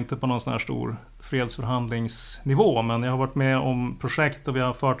nivå, inte på någon sån här stor fredsförhandlingsnivå. Men jag har varit med om projekt och vi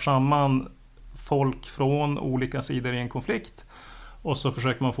har fört samman folk från olika sidor i en konflikt. Och så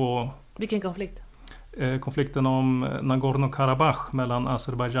försöker man få... Vilken konflikt? Konflikten om Nagorno-Karabach mellan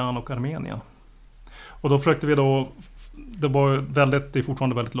Azerbaijan och Armenien. Och då försökte vi då... Det är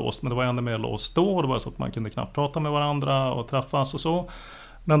fortfarande väldigt låst, men det var ännu mer låst då. Det var så att man kunde knappt prata med varandra och träffas och så.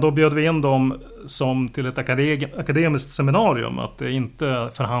 Men då bjöd vi in dem som till ett akademiskt seminarium, att det är inte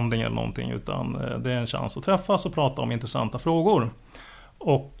förhandling eller någonting, utan det är en chans att träffas och prata om intressanta frågor.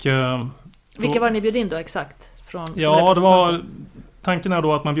 Och, vilka var ni bjöd in då exakt? Ja, det var, tanken är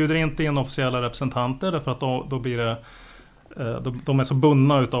då att man bjuder inte in officiella representanter, därför att då blir det, de är så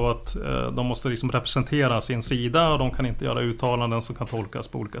bundna utav att de måste liksom representera sin sida och de kan inte göra uttalanden som kan tolkas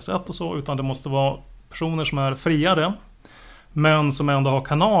på olika sätt och så, utan det måste vara personer som är friare, men som ändå har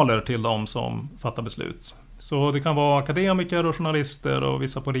kanaler till de som fattar beslut. Så det kan vara akademiker och journalister och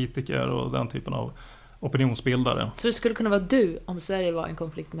vissa politiker och den typen av opinionsbildare. Så det skulle kunna vara du om Sverige var i en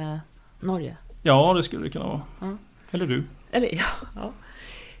konflikt med Norge? Ja, det skulle det kunna vara. Ja. Eller du. Eller ja.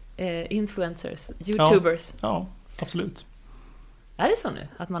 Influencers, YouTubers. Ja, absolut. Är det så nu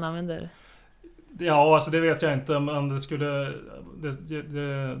att man använder... Ja, alltså det vet jag inte, men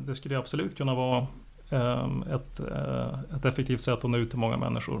det skulle absolut kunna vara ett effektivt sätt att nå ut till många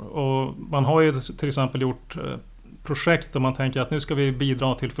människor. Och man har ju till exempel gjort projekt där man tänker att nu ska vi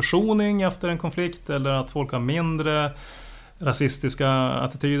bidra till försoning efter en konflikt, eller att folk har mindre rasistiska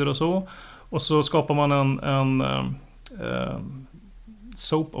attityder och så. Och så skapar man en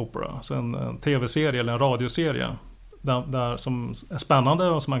soap opera, alltså en tv-serie eller en radioserie där som är spännande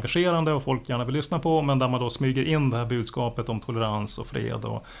och som är engagerande och folk gärna vill lyssna på, men där man då smyger in det här budskapet om tolerans och fred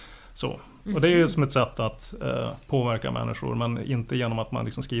och Så. Och det är ju som ett sätt att påverka människor, men inte genom att man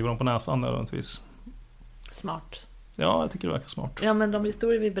liksom skriver dem på näsan nödvändigtvis. Smart. Ja, jag tycker det verkar smart. Ja, men de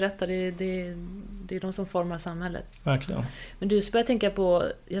historier vi berättar, det är de som formar samhället. Verkligen. Men du, så började jag tänka på,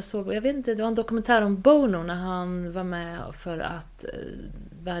 jag vet inte, det var en dokumentär om Bono när han var med för att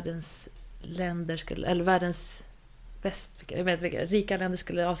världens länder skulle, eller världens rika länder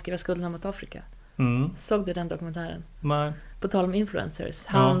skulle avskriva skulderna mot Afrika. Såg du den dokumentären? Nej. På tal om influencers.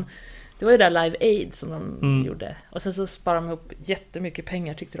 Det var ju där Live Aid som de gjorde. Och sen så sparade de ihop jättemycket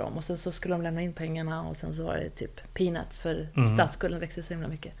pengar tyckte de. Och sen så skulle de lämna in pengarna. Och sen så var det typ peanuts för statsskulden växte så himla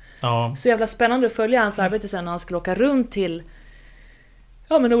mycket. Ja. Så jävla spännande att följa hans arbete sen när han skulle åka runt till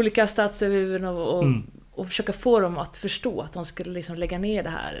olika statsöverhuvuden och försöka få dem att förstå att de skulle liksom lägga ner det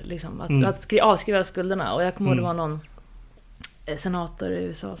här. Liksom, att avskriva skulderna. Och jag kommer ihåg det var någon senator i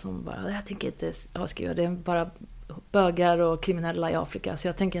USA som bara, jag tänker inte avskriva, det är bara bögar och kriminella i Afrika, så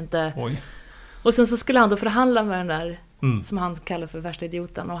jag tänker inte. Oj. Och sen så skulle han då förhandla med den där som han kallar för värsta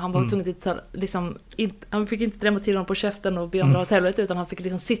idioten, och han var tvungen att liksom, han fick inte drämma till honom på käften och be om dra åt helvete, utan han fick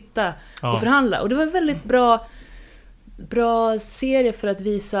liksom sitta och förhandla. Och det var en väldigt bra serie för att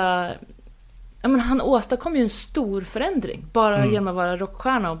visa, han åstadkom ju en stor förändring bara genom att vara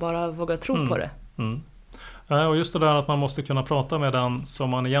rockstjärna och bara våga tro på det. Ja, och just det där att man måste kunna prata med den som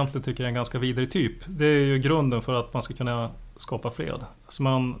man egentligen tycker är en ganska vidrig typ. Det är ju grunden för att man ska kunna skapa fred. Så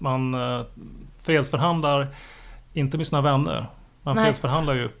man fredsförhandlar inte med sina vänner. Man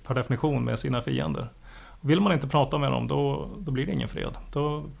fredsförhandlar ju per definition med sina fiender. Vill man inte prata med dem, då blir det ingen fred.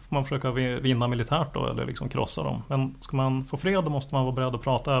 Då får man försöka vinna militärt då, eller liksom krossa dem. Men ska man få fred, då måste man vara beredd att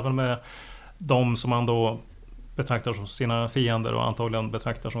prata även med de som man då betraktar som sina fiender och antagligen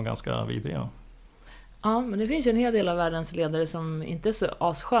betraktar som ganska vidriga. Ja, men det finns ju en hel del av världens ledare som inte är så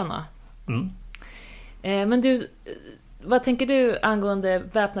assköna. Men du, vad tänker du angående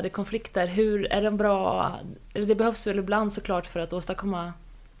väpnade konflikter? Hur är de bra? Det behövs väl ibland såklart för att åstadkomma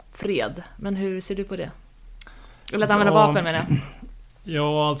fred. Men hur ser du på det? Eller att använda vapen med det?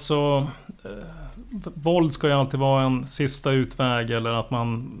 Ja, alltså våld ska ju alltid vara en sista utväg, eller att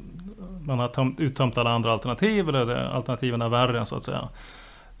man har uttömt alla andra alternativ, eller alternativen är värre så att säga.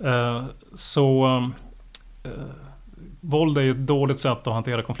 Våld är ju ett dåligt sätt att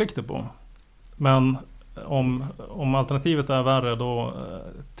hantera konflikter på. Men om alternativet är värre, då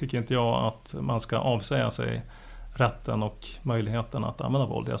tycker inte jag att man ska avsäga sig rätten och möjligheten att använda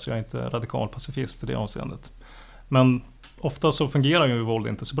våld. Alltså jag är inte radikal pacifist i det avseendet. Men ofta så fungerar ju våld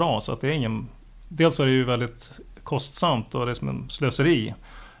inte så bra, så att det är dels är det ju väldigt kostsamt och det är som en slöseri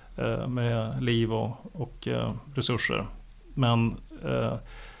med liv och resurser. Men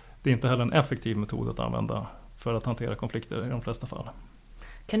det är inte heller en effektiv metod att använda för att hantera konflikter i de flesta fall.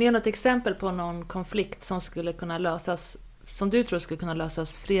 Kan du ge något exempel på någon konflikt som skulle kunna lösas, som du tror skulle kunna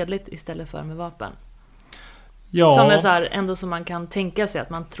lösas fredligt istället för med vapen? Ja. Som är så här, ändå som man kan tänka sig att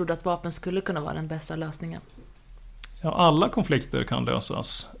man trodde att vapen skulle kunna vara den bästa lösningen. Ja, alla konflikter kan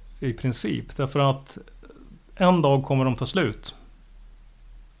lösas i princip, därför att en dag kommer de ta slut.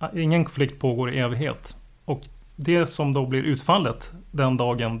 Ingen konflikt pågår i evighet. Och det som då blir utfallet den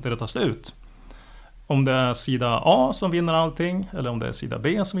dagen det tar slut, om det är sida A som vinner allting, eller om det är sida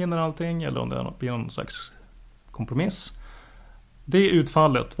B som vinner allting, eller om det blir någon slags kompromiss, det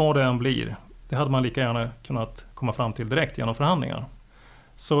utfallet, vad det än blir, det hade man lika gärna kunnat komma fram till direkt genom förhandlingar.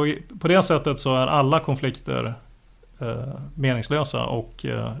 Så på det sättet så är alla konflikter meningslösa och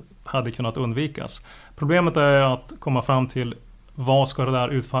hade kunnat undvikas. Problemet är att komma fram till vad ska det där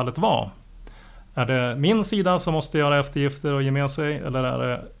utfallet vara. Är det min sida som måste göra eftergifter och ge med sig, eller är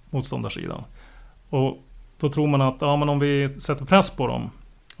det motståndarsidan? Och då tror man att men om vi sätter press på dem,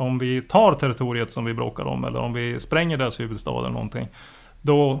 om vi tar territoriet som vi bråkar om, eller om vi spränger deras huvudstad eller någonting,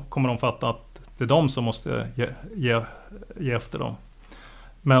 då kommer de fatta att det är de som måste ge efter dem.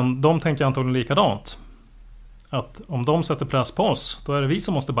 Men de tänker antagligen likadant. Att om de sätter press på oss, då är det vi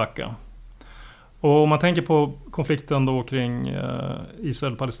som måste backa. Och om man tänker på konflikten då kring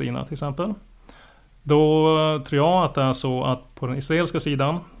Israel-Palestina till exempel, då tror jag att det är så att på den israeliska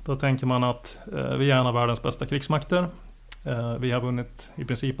sidan, då tänker man att vi är en av världens bästa krigsmakter. Vi har vunnit i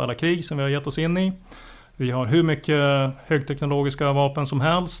princip alla krig som vi har gett oss in i. Vi har hur mycket högteknologiska vapen som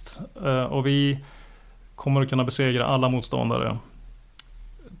helst, och vi kommer att kunna besegra alla motståndare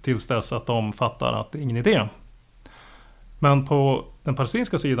tills dess att de fattar att det är ingen idé. Men på den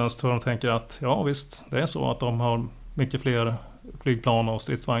palestinska sidan så tror jag de tänker att ja visst, det är så att de har mycket fler flygplan och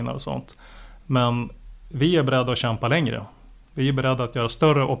stridsvagnar och sånt. Men vi är beredda att kämpa längre. Vi är beredda att göra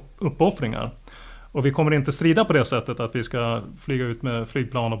större uppoffringar. Och vi kommer inte strida på det sättet att vi ska flyga ut med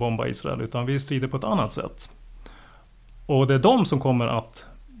flygplan och bomba Israel, utan vi strider på ett annat sätt. Och det är de som kommer att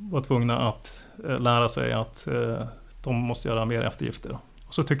var tvungna att lära sig att de måste göra mer eftergifter.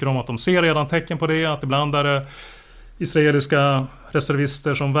 Och så tycker de att de ser redan tecken på det, att ibland är det israeliska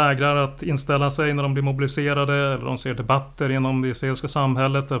reservister som vägrar att inställa sig när de blir mobiliserade, eller de ser debatter inom det israeliska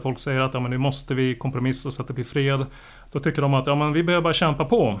samhället där folk säger att men nu måste vi kompromissa så att det blir fred. Då tycker de att men vi behöver bara kämpa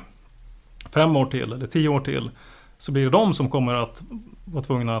på 5 år till eller 10 år till, så blir det de som kommer att vara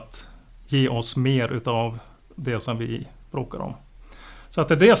tvungna att ge oss mer utav det som vi bråkar om. Så att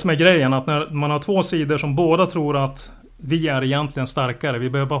det är det som är grejen, att när man har 2 sidor som båda tror att vi är egentligen starkare, vi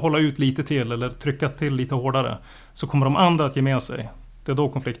behöver bara hålla ut lite till eller trycka till lite hårdare, så kommer de andra att ge med sig. Det är då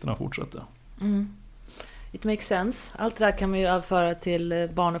konflikterna fortsätter. It makes sense. Allt det där kan man ju överföra till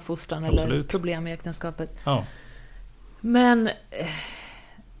barnuppfostran eller problem i äktenskapet. Ja. Men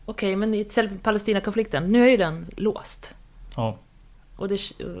okej, men i Palestina-konflikten, nu är ju den låst. Ja. Och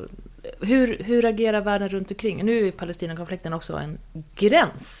hur agerar världen runt omkring? Nu är Palestina-konflikten också en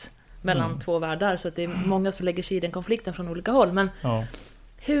gräns mellan 2 världar, så att det är många som lägger sig i den konflikten från olika håll. Men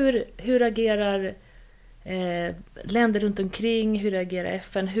hur agerar länder runt omkring? Hur agerar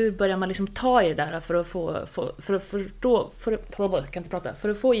FN? Hur börjar man liksom ta i det där för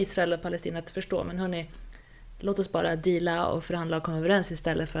att få Israel och Palestina att förstå? Men hörni, låt oss bara deala och förhandla och komma överens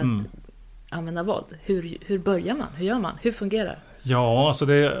istället för att använda våld. Hur börjar man? Hur gör man? Hur fungerar? Ja, alltså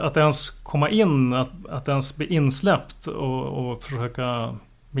att ens komma in, att ens bli insläppt och försöka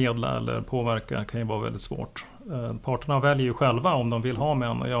medla eller påverka kan ju vara väldigt svårt. Parterna väljer ju själva om de vill ha med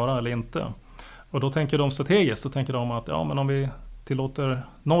en att göra eller inte. Och då tänker de strategiskt, då tänker de att men om vi tillåter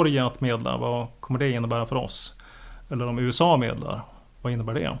Norge att medla, vad kommer det innebära för oss? Eller om USA medlar, vad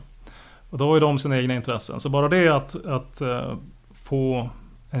innebär det? Och då har ju de sina egna intressen. Så bara det att få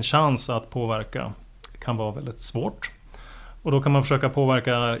en chans att påverka kan vara väldigt svårt. Och då kan man försöka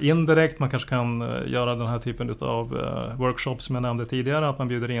påverka indirekt. Man kanske kan göra den här typen av workshops som jag nämnde tidigare. Att man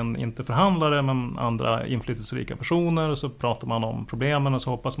bjuder in, inte förhandlare, men andra inflytelserika personer. Och så pratar man om problemen och så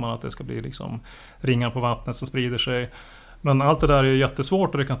hoppas man att det ska bli liksom ringar på vattnet som sprider sig. Men allt det där är ju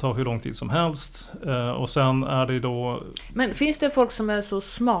jättesvårt och det kan ta hur lång tid som helst. Och sen är det då... Men finns det folk som är så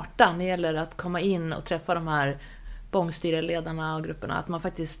smarta när det gäller att komma in och träffa de här bångstyreledarna och grupperna? Att man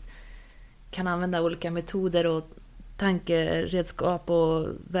faktiskt kan använda olika metoder och tankeredskap och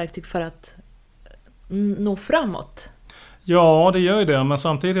verktyg för att nå framåt? Ja, det gör ju det. Men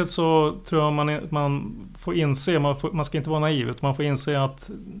samtidigt så tror jag man får inse, man ska inte vara naiv, utan man får inse att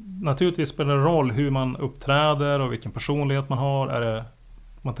naturligtvis spelar det roll hur man uppträder och vilken personlighet man har. Är det,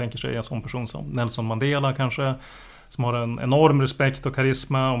 man tänker sig en sån person som Nelson Mandela kanske, som har en enorm respekt och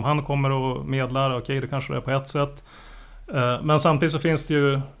karisma. Om han kommer och medlar, okej, det kanske det är på ett sätt. Men samtidigt så finns det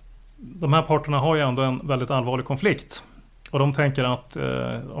ju, de här parterna har ju ändå en väldigt allvarlig konflikt. Och de tänker att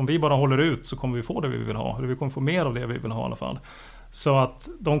om vi bara håller ut så kommer vi få det vi vill ha. Eller vi kommer få mer av det vi vill ha i alla fall. Så att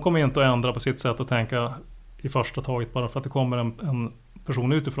de kommer inte att ändra på sitt sätt att tänka i första taget bara för att det kommer en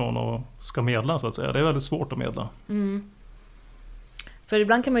person utifrån och ska medla, så att säga. Det är väldigt svårt att medla. För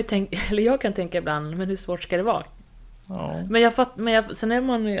ibland kan man ju tänka, eller jag kan tänka ibland, men hur svårt ska det vara? Ja. Men sen är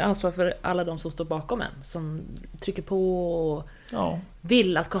man ju ansvar för alla de som står bakom en, som trycker på och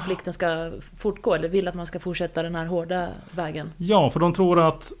vill att konflikten ska fortgå, eller vill att man ska fortsätta den här hårda vägen. Ja, för de tror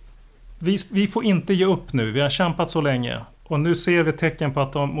att vi får inte ge upp nu, vi har kämpat så länge och nu ser vi tecken på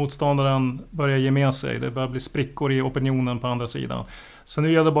att motståndaren börjar ge med sig, det börjar bli sprickor i opinionen på andra sidan. Så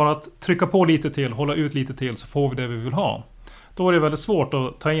nu gäller det bara att trycka på lite till, hålla ut lite till, så får vi det vi vill ha. Då är det väldigt svårt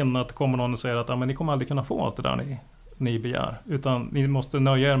att ta in att det kommer någon och säger att men ni kommer aldrig kunna få allt det där ni begär, utan ni måste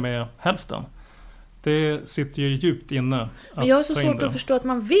nöja er med hälften. Det sitter ju djupt inne. Men jag har så svårt att förstå att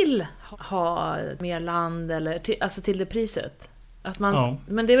man vill ha mer land eller till det priset. Att man,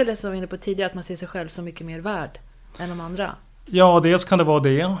 men det är väl det som jag var inne på tidigare, att man ser sig själv som mycket mer värd än de andra. Ja, dels kan det vara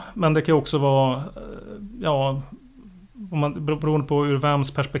det, men det kan också vara beroende på ur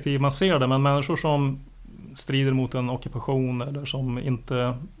vems perspektiv man ser det, men människor som strider mot en ockupation eller som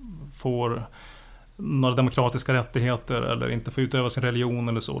inte får några demokratiska rättigheter eller inte får utöva sin religion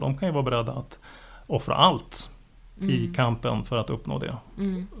eller så, de kan ju vara beredda att offra allt i kampen för att uppnå det.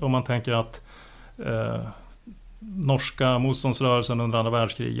 Om man tänker att norska motståndsrörelsen under andra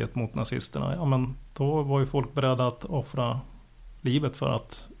världskriget mot nazisterna, men då var ju folk beredda att offra livet för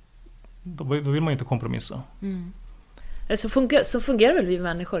att då vill man inte kompromissa. Så fungerar väl vi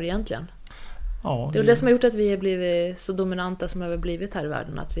människor egentligen? Ja, det är det som har gjort att vi har blivit så dominanta som vi har blivit här i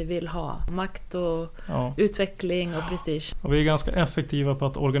världen. Att vi vill ha makt och utveckling och prestige. Och vi är ganska effektiva på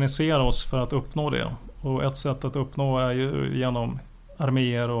att organisera oss för att uppnå det. Och ett sätt att uppnå är ju genom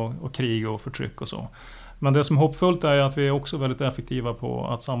arméer och krig och förtryck och så. Men det som är hoppfullt är att vi är också väldigt effektiva på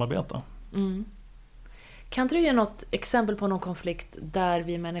att samarbeta. Kan du ge något exempel på någon konflikt där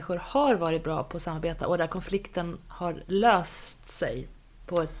vi människor har varit bra på att samarbeta och där konflikten har löst sig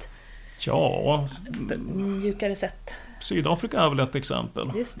på ett mjukare sätt? Sydafrika är väl ett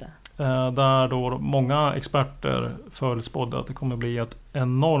exempel. Just det. Där då många experter förutspådde att det kommer bli ett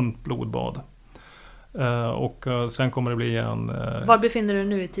enormt blodbad. Och sen kommer det bli Var befinner du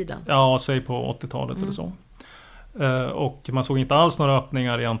nu i tiden? Ja, säg på 80-talet eller så. Och man såg inte alls några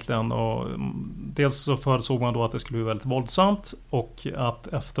öppningar egentligen. Och dels så förutsåg man då att det skulle bli väldigt våldsamt. Och att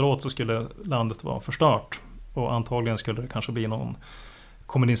efteråt så skulle landet vara förstört. Och antagligen skulle det kanske bli någon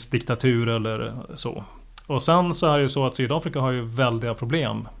kommunistdiktatur eller så. Och sen så är det ju så att Sydafrika har ju väldiga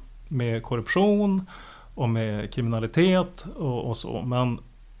problem med korruption och med kriminalitet och så. Men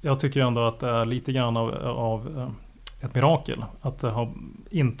jag tycker ju ändå att det är lite grann av ett mirakel. Att det har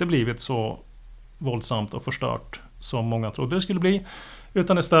inte blivit så våldsamt och förstört som många trodde det skulle bli.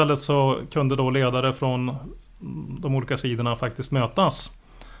 Utan istället så kunde då ledare från de olika sidorna faktiskt mötas.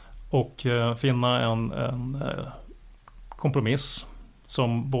 Och finna en kompromiss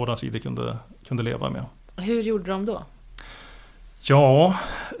som båda sidor kunde leva med. Hur gjorde de då? Ja,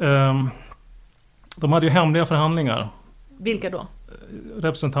 de hade ju hemliga förhandlingar. Vilka då?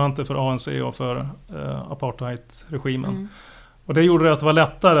 Representanter för ANC och för apartheidregimen. Och det gjorde det att det var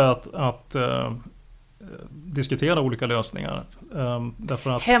lättare att diskutera olika lösningar.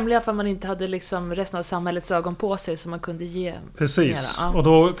 Därför att, hemliga för man inte hade liksom resten av samhällets ögon på sig som man kunde ge. Precis, och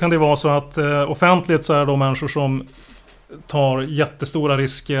då kan det vara så att offentligt så är det människor som tar jättestora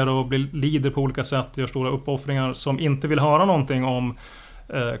risker och lider på olika sätt, gör stora uppoffringar, som inte vill höra någonting om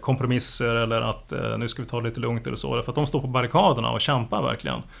kompromisser eller att nu ska vi ta det lite lugnt eller så, för att de står på barrikaderna och kämpar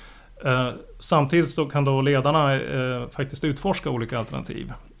verkligen. Samtidigt så kan då ledarna faktiskt utforska olika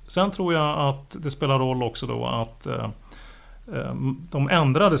alternativ. Sen tror jag att det spelar roll också då att de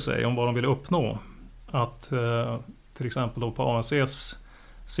ändrade sig om vad de ville uppnå. Att till exempel då på ANCs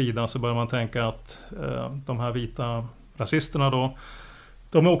sida så börjar man tänka att de här vita rasisterna då,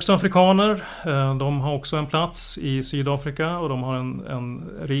 de är också afrikaner, de har också en plats i Sydafrika och de har en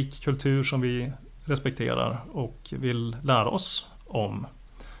rik kultur som vi respekterar och vill lära oss om.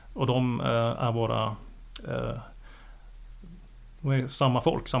 Och de är de är samma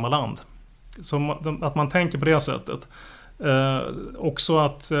folk, samma land. Så att man tänker på det sättet. Också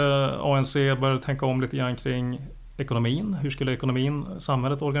att ANC började tänka om lite grann kring ekonomin. Hur skulle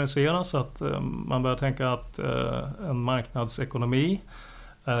samhället organiseras? Så att man börjar tänka att en marknadsekonomi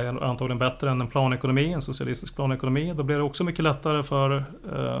är antagligen bättre än en planekonomi, en socialistisk planekonomi. Då blir det också mycket lättare för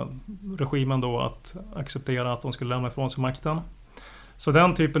regimen då att acceptera att de skulle lämna ifrån sig makten. Så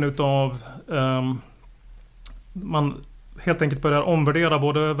den typen utav man helt enkelt börjar omvärdera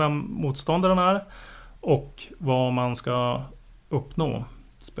både vem motståndaren är och vad man ska uppnå.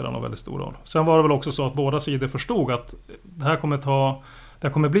 Det spelar nog väldigt stor roll. Sen var det väl också så att båda sidor förstod att det här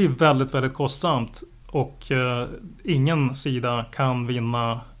kommer bli väldigt, väldigt kostsamt och ingen sida kan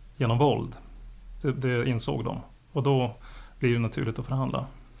vinna genom våld. Det insåg de. Och då blir det naturligt att förhandla.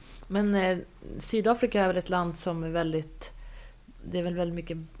 Men Sydafrika är väl ett land som är det är väl väldigt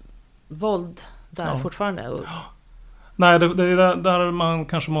mycket våld där fortfarande? Nej, det är där man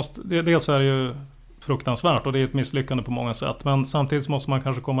kanske måste... Dels är det ju fruktansvärt och det är ett misslyckande på många sätt. Men samtidigt måste man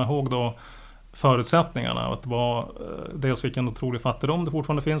kanske komma ihåg då förutsättningarna. Att det var dels vilken otrolig fattigdom det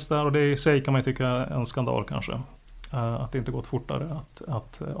fortfarande finns där. Och det i sig kan man tycka är en skandal kanske. Att det inte gått fortare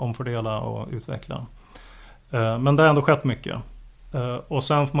att omfördela och utveckla. Men det har ändå skett mycket. Och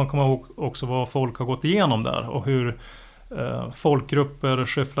sen får man komma ihåg också vad folk har gått igenom där. Och hur folkgrupper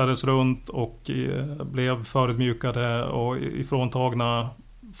skyfflades runt och blev förödmjukade och ifråntagna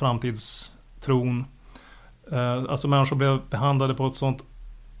framtidstron. Alltså människor blev behandlade på ett sånt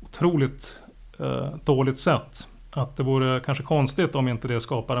otroligt dåligt sätt att det vore kanske konstigt om inte det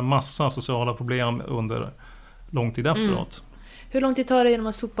skapar en massa sociala problem under lång tid efteråt. Hur lång tid tar det innan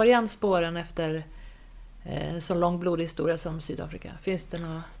man sopar igen spåren efter en så långblodig historia som Sydafrika? Finns det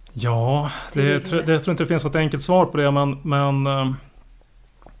några... Ja, jag tror inte det finns något enkelt svar på det, men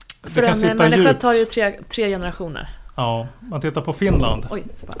för en människa tar ju tre generationer. Ja, man tittar på Finland. Oj,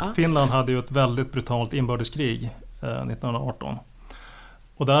 Finland hade ju ett väldigt brutalt inbördeskrig 1918.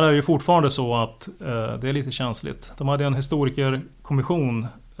 Och där är det ju fortfarande så att det är lite känsligt. De hade en historikerkommission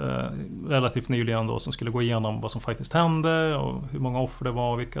relativt nyligen då, som skulle gå igenom vad som faktiskt hände och hur många offer det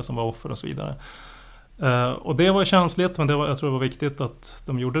var, vilka som var offer och så vidare. Och det var känsligt, men jag tror det var viktigt att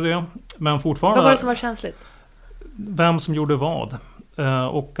de gjorde det. Men fortfarande... Vad var det som var känsligt? Vem som gjorde vad.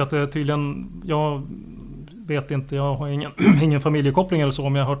 Och att det tydligen... Jag vet inte, jag har ingen familjekoppling eller så,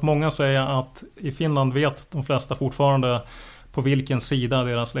 men jag har hört många säga att i Finland vet de flesta fortfarande på vilken sida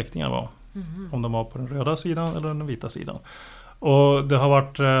deras släktingar var. Om de var på den röda sidan eller den vita sidan. Och det har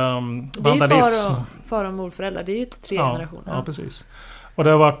varit vandalism. Det är ju far och morföräldrar, det är ju 3 generationer. Ja, precis. Och det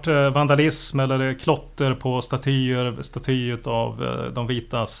har varit vandalism eller klotter på statyer av de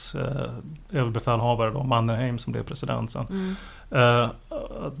vitas överbefälhavare då, Mannerheim som blev president sen.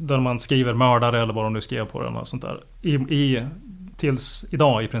 Där man skriver mördare eller vad de nu skrev på den och sånt där. Tills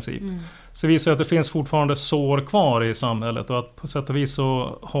idag i princip. Så visar att det finns fortfarande sår kvar i samhället och att på sätt och vis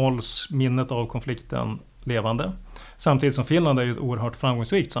så hålls minnet av konflikten levande. Samtidigt som Finland är ju ett oerhört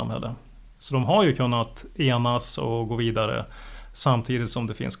framgångsrikt samhälle. Så de har ju kunnat enas och gå vidare samtidigt som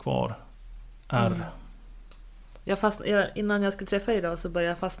det finns kvar ärr. Innan jag skulle träffa er idag så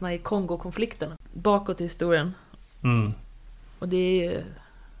började jag fastna i Kongo-konflikten. Bakåt i historien. Och det är ju...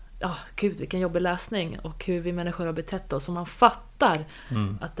 gud vilken jobbig läsning. Och hur vi människor har betett oss. Och man fattar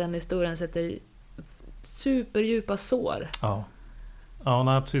att den historien sätter superdjupa sår. Ja,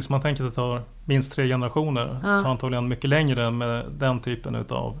 nej, precis. Man tänker att det tar minst 3 generationer. Det tar antagligen mycket längre med den typen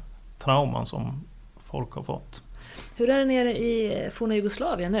av trauman som folk har fått. Hur är det nere i forna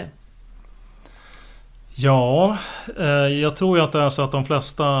Jugoslavien nu? Ja, jag tror ju att det är så att de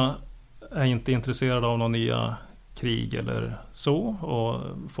flesta är inte intresserade av några nya krig eller så. Och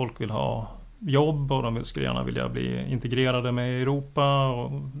folk vill ha jobb och de skulle gärna vilja bli integrerade med Europa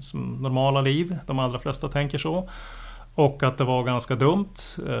och som normala liv. De allra flesta tänker så. Och att det var ganska dumt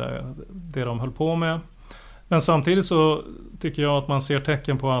det de höll på med. Men samtidigt så tycker jag att man ser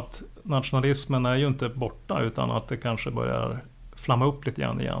tecken på att nationalismen är ju inte borta utan att det kanske börjar flamma upp lite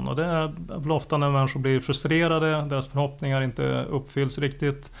grann igen. Och det är väl ofta när människor blir frustrerade, deras förhoppningar inte uppfylls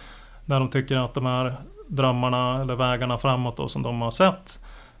riktigt. När de tycker att de här drömmarna eller vägarna framåt då, som de har sett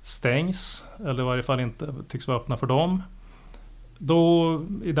stängs. Eller i varje fall inte tycks vara öppna för dem. Då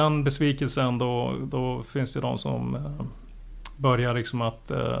i den besvikelsen då finns det de som börjar liksom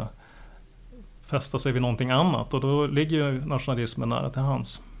att fästa sig vid någonting annat. Och då ligger ju nationalismen nära till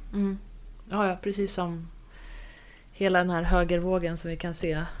hands. Ja, precis som hela den här högervågen som vi kan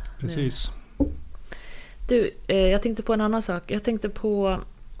se. Precis. Du, jag tänkte på en annan sak. Jag tänkte på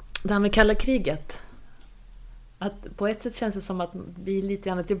det här med kalla kriget. Att på ett sätt känns det som att vi är lite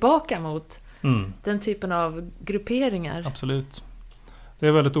grann tillbaka mot den typen av grupperingar. Absolut. Det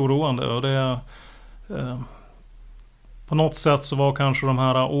är väldigt oroande och det är på något sätt så var kanske de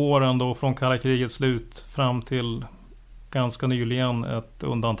här åren då från kalla krigets slut fram till ganska nyligen ett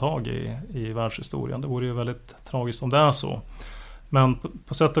undantag i världshistorien. Det vore ju väldigt tragiskt om det är så. Men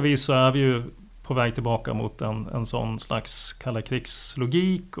på sätt och vis så är vi ju på väg tillbaka mot en sån slags kalla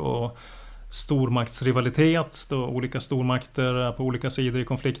krigslogik och stormaktsrivalitet då olika stormakter är på olika sidor i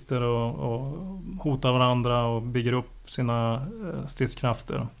konflikter och hotar varandra och bygger upp sina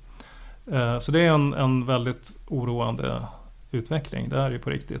stridskrafter. Så det är en väldigt oroande utveckling, det är ju på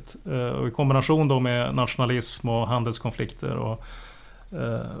riktigt. Och i kombination då med nationalism och handelskonflikter och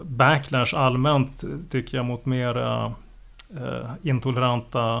backlash allmänt tycker jag mot mer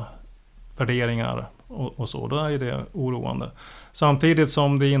intoleranta värderingar och så, då är ju det oroande. Samtidigt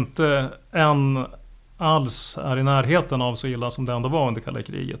som det inte än alls är i närheten av så illa som det ändå var under kalla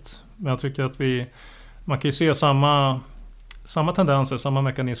kriget. Men jag tycker att man kan ju se samma tendenser, samma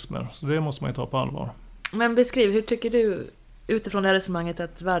mekanismer. Så det måste man ju ta på allvar. Men beskriv, hur tycker du utifrån det här resonemanget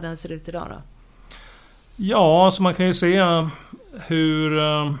att världen ser ut idag då? Ja, så man kan ju se hur...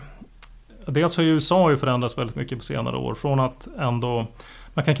 Dels har ju USA förändrats väldigt mycket på senare år. Från att ändå...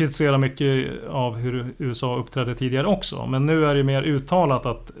 Man kan kritisera mycket av hur USA uppträdde tidigare också. Men nu är det mer uttalat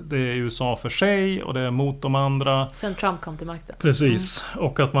att det är USA för sig och det är mot de andra. Sen Trump kom till makten. Precis.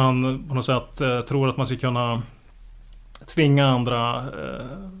 Och att man på något sätt tror att man ska kunna tvinga andra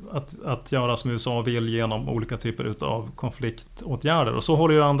att göra som USA vill genom olika typer av konfliktåtgärder. Och så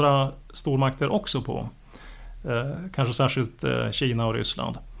håller ju andra stormakter också på. Kanske särskilt Kina och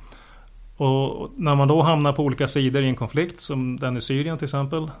Ryssland. Och när man då hamnar på olika sidor i en konflikt som den i Syrien till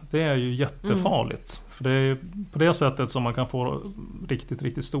exempel, det är ju jättefarligt. För det är på det sättet som man kan få riktigt,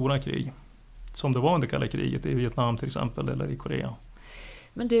 riktigt stora krig. Som det var under kalla kriget i Vietnam till exempel eller i Korea.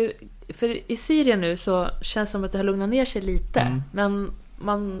 Men du, för i Syrien nu så känns det som att det har lugnat ner sig lite. Men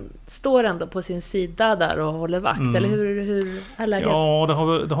man står ändå på sin sida där och håller vakt. Eller hur är läget? Ja,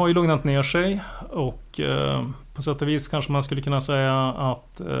 det har ju lugnat ner sig. Och på sätt och vis kanske man skulle kunna säga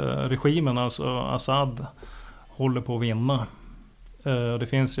att regimen, alltså Assad, håller på att vinna. Det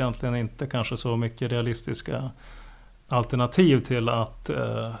finns egentligen inte kanske så mycket realistiska alternativ till att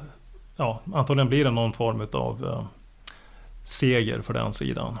antagligen blir det någon form av seger för den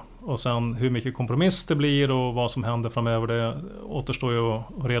sidan. Och sen hur mycket kompromiss det blir och vad som händer framöver, det återstår ju att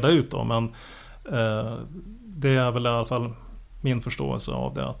reda ut då. Men det är väl i alla fall min förståelse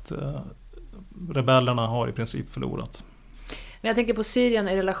av det, att rebellerna har i princip förlorat. Men jag tänker på Syrien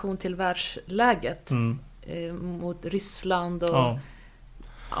i relation till världsläget mot Ryssland. Och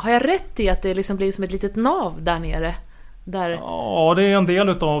har jag rätt i att det liksom blir som ett litet nav där nere? Ja, det är en del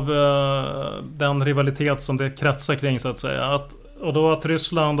av den rivalitet som det kretsar kring, så att säga. Och då att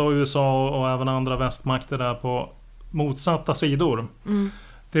Ryssland och USA och även andra västmakter är på motsatta sidor.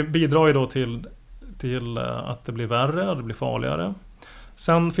 Det bidrar ju då till att det blir värre, det blir farligare.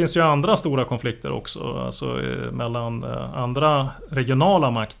 Sen finns ju andra stora konflikter också, alltså mellan andra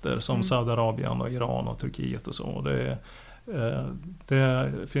regionala makter som Saudiarabien och Iran och Turkiet och så.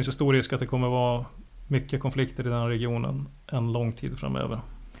 Det finns ju stor risk att det kommer vara mycket konflikter i den regionen en lång tid framöver.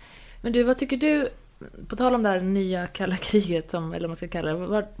 Men du, vad tycker du, på tal om det här nya kalla kriget, eller vad man ska kalla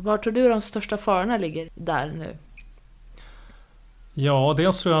det, var tror du de största farorna ligger där nu? Ja,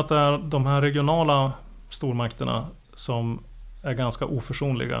 dels tror jag att det är de här regionala stormakterna som är ganska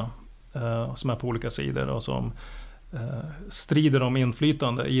oförsonliga, som är på olika sidor och som strider om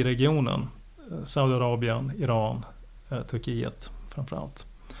inflytande i regionen. Saudiarabien, Iran, Turkiet framförallt.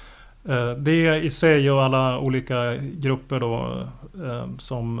 Det i sig och alla olika grupper då,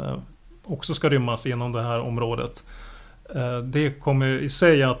 som också ska rymmas inom det här området, det kommer i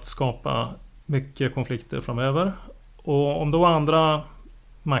sig att skapa mycket konflikter framöver. Och om då andra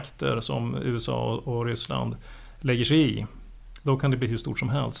makter som USA och Ryssland lägger sig i, då kan det bli hur stort som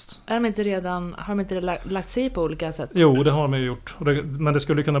helst. Har de inte lagt sig på olika sätt? Jo, det har de ju gjort. Men det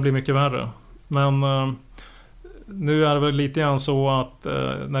skulle kunna bli mycket värre. Men nu är det väl lite grann så att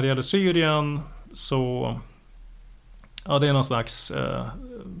när det gäller Syrien så det är någon slags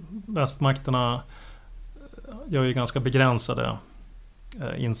västmakterna gör ju ganska begränsade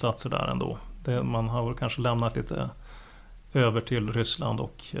insatser där ändå. Man har väl kanske lämnat lite över till Ryssland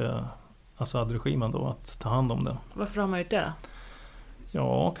och Assad-regimen då att ta hand om det. Varför har man gjort det då?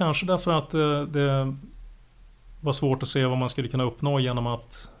 Ja, kanske därför att det var svårt att se vad man skulle kunna uppnå genom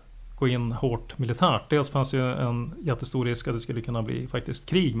att gå in hårt militärt. Dels fanns ju en jättestor risk att det skulle kunna bli faktiskt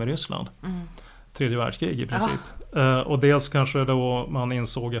krig med Ryssland. Tredje världskrig i princip. Och dels kanske då man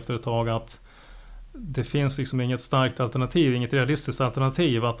insåg efter ett tag att det finns liksom inget starkt alternativ, inget realistiskt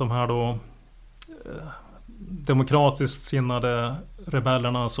alternativ, att de här då demokratiskt sinnade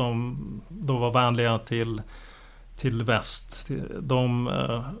rebellerna som då var vänliga till väst, de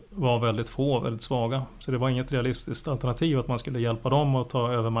var väldigt få, väldigt svaga. Så det var inget realistiskt alternativ att man skulle hjälpa dem att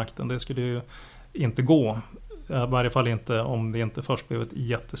ta över makten. Det skulle ju inte gå. I varje fall inte om det inte först blev ett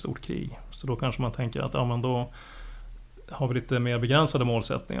jättestort krig. Så då kanske man tänker att men då har vi lite mer begränsade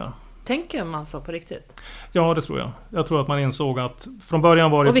målsättningar. Tänker man så på riktigt? Ja, det tror jag. Jag tror att man insåg att från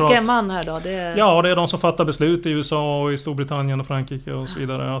början var det... Och vilka är man här då? Ja, det är de som fattar beslut i USA och i Storbritannien och Frankrike och så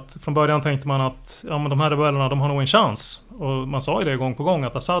vidare. Att från början tänkte man att men de här rebellerna, de har nog en chans. Och man sa ju det gång på gång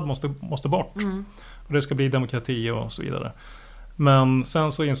att Assad måste bort. Och det ska bli demokrati och så vidare. Men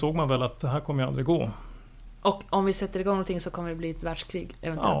sen så insåg man väl att det här kommer ju aldrig gå. Och om vi sätter igång någonting så kommer det bli ett världskrig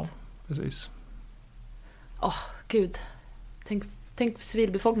eventuellt? Ja, precis. Gud. Tänk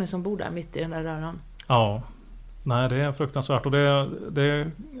civilbefolkningen som bor där mitt i den där röran. Ja, nej, det är fruktansvärt. Och det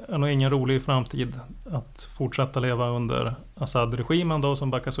är nog ingen rolig framtid att fortsätta leva under Assad-regimen då,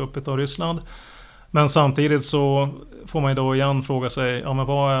 som backas upp av Ryssland. Men samtidigt så får man ju då igen fråga sig, men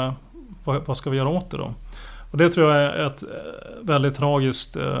vad ska vi göra åt det då? Och det tror jag är ett väldigt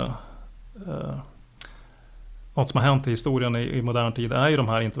tragiskt något som har hänt i historien i modern tid är ju de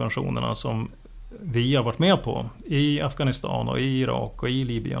här interventionerna som vi har varit med på i Afghanistan och i Irak och i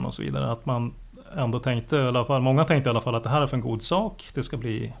Libyen och så vidare. Att man ändå tänkte, i alla fall, många tänkte i alla fall att det här är för en god sak. Det ska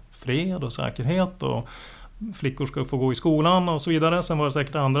bli fred och säkerhet och flickor ska få gå i skolan och så vidare. Sen var det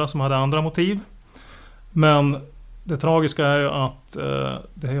säkert andra som hade andra motiv. Men det tragiska är ju att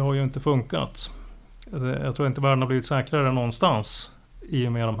det har ju inte funkat. Jag tror inte världen har blivit säkrare någonstans i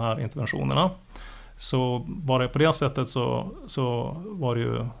och med de här interventionerna. Så bara på det sättet så var det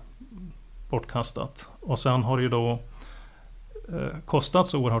ju bortkastat. Och sen har det ju då kostat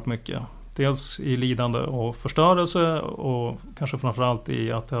så oerhört mycket. Dels i lidande och förstörelse och kanske framförallt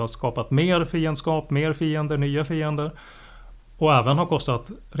i att det har skapat mer fiendskap, mer fiender, nya fiender. Och även har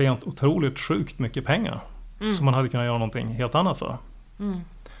kostat rent otroligt sjukt mycket pengar. Som man hade kunnat göra någonting helt annat för.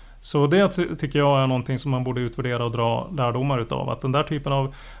 Så det tycker jag är någonting som man borde utvärdera och dra lärdomar utav. Att den där typen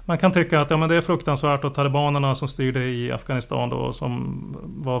av... Man kan tycka att men det är fruktansvärt att talibanerna som styrde i Afghanistan då, som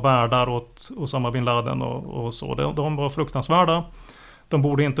var värdar åt Osama bin Laden och så. De var fruktansvärda. De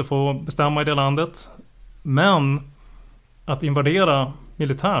borde inte få bestämma i det landet. Men att invadera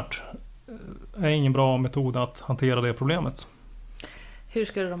militärt är ingen bra metod att hantera det problemet. Hur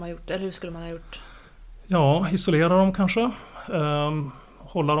skulle de ha gjort? Eller hur skulle man ha gjort? Ja, isolera dem kanske.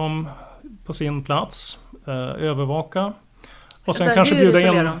 hålla dem på sin plats, övervaka. Och sen Vänta, kanske hur bjuda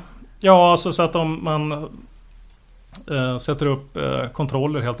isolerar in... de? Ja, alltså så att man sätter upp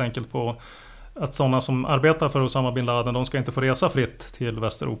kontroller helt enkelt på att sådana som arbetar för Osama bin Laden, de ska inte få resa fritt till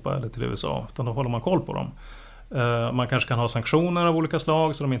Västeuropa eller till USA, utan då håller man koll på dem. Man kanske kan ha sanktioner av olika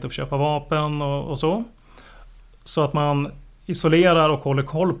slag så de inte får köpa vapen och så. Så att man isolerar och håller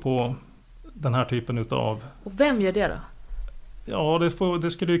koll på den här typen utav... Och vem gör det då? Ja,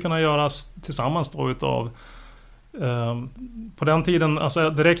 det skulle ju kunna göras tillsammans då utav... på den tiden, alltså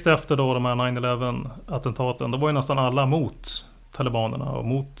direkt efter då de här 9/11-attentaten, då var ju nästan alla mot talibanerna och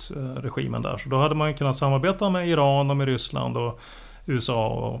mot regimen där. Så då hade man kunnat samarbeta med Iran och med Ryssland och USA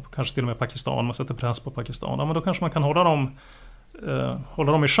och kanske till och med Pakistan. Man sätter press på Pakistan. Ja, men då kanske man kan hålla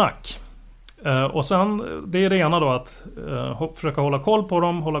dem i schack. Och sen, det är det ena då, att försöka hålla koll på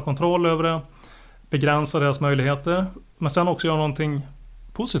dem, hålla kontroll över det, begränsa deras möjligheter. Men sen också göra någonting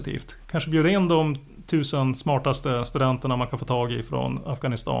positivt. Kanske bjuda in de 1000 smartaste studenterna man kan få tag i från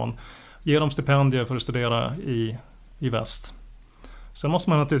Afghanistan. Ge dem stipendier för att studera i väst. Sen måste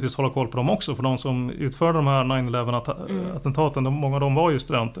man naturligtvis hålla koll på dem också, för de som utförde de här 9/11-attentaten, många av dem var ju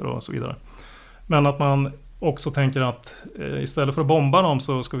studenter och så vidare. Men att man också tänker att istället för att bomba dem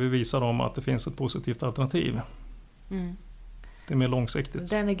så ska vi visa dem att det finns ett positivt alternativ. Mm. Det är mer långsiktigt.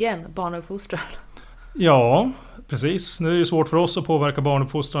 Den igen, barnuppfostran. Ja, precis. Nu är det ju svårt för oss att påverka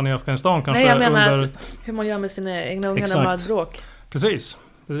barnuppfostran i Afghanistan. Kanske. Nej, jag menar hur man gör med sina egna ungar när man har bråk. Precis.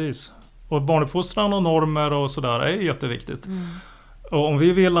 Och barnuppfostran och normer och sådär är ju jätteviktigt. Mm. Och om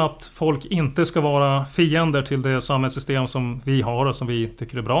vi vill att folk inte ska vara fiender till det samhällssystem som vi har och som vi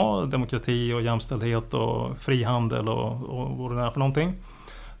tycker är bra, demokrati och jämställdhet och frihandel och vad det är för någonting,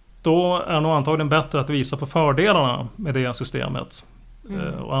 då är det nog antagligen bättre att visa på fördelarna med det systemet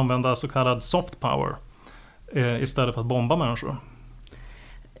och använda så kallad soft power istället för att bomba människor.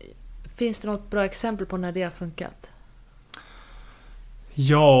 Finns det något bra exempel på när det har funkat?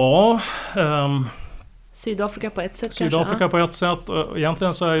 Ja... Sydafrika på ett sätt Sydafrika kanske? På ett sätt. Och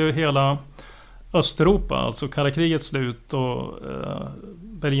egentligen så är ju hela Östeuropa, alltså kalla krigets slut och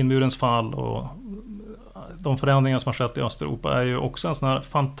Berlinmurens fall och de förändringar som har skett i Östeuropa är ju också en sån här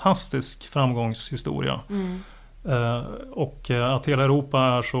fantastisk framgångshistoria. Och att hela Europa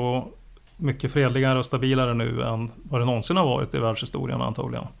är så mycket fredligare och stabilare nu än vad det någonsin har varit i världshistorien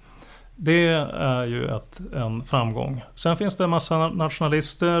antagligen. Det är ju en framgång. Sen finns det en massa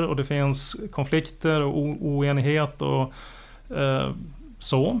nationalister och det finns konflikter och oenighet och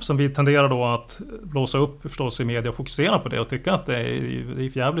så, som vi tenderar då att blåsa upp förstås i media och fokusera på det och tycka att det är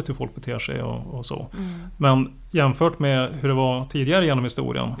förjävligt hur folk beter sig och så. Men jämfört med hur det var tidigare genom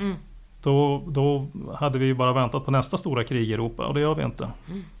historien, då hade vi bara väntat på nästa stora krig i Europa, och det gör vi inte.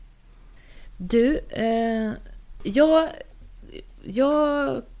 Du, jag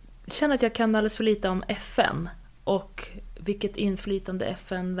känner att jag kan alldeles för lite om FN och vilket inflytande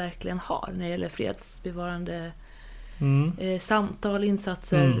FN verkligen har när det gäller fredsbevarande samtal,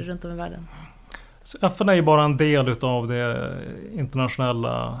 insatser runt om i världen. Så FN är ju bara en del av det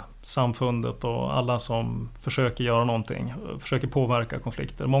internationella samfundet och alla som försöker göra någonting, försöker påverka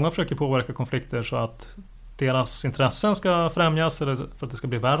konflikter. Många försöker påverka konflikter så att deras intressen ska främjas eller för att det ska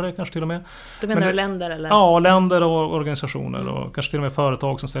bli värre kanske till och med. Du menar du länder eller? Ja, länder och organisationer och kanske till och med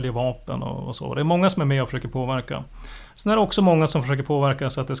företag som säljer vapen och så. Det är många som är med och försöker påverka. Sen är det också många som försöker påverka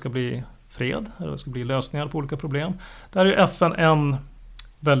så att det ska bli fred eller det ska bli lösningar på olika problem. Där är ju FN en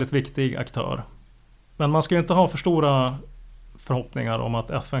väldigt viktig aktör. Men man ska ju inte ha för stora förhoppningar om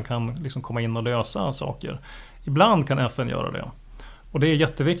att FN kan liksom komma in och lösa saker. Ibland kan FN göra det. Och det är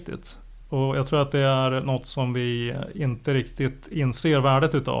jätteviktigt. Och jag tror att det är något som vi inte riktigt inser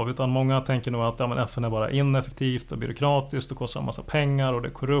värdet utav, utan många tänker nog att men FN är bara ineffektivt och byråkratiskt och kostar en massa pengar och det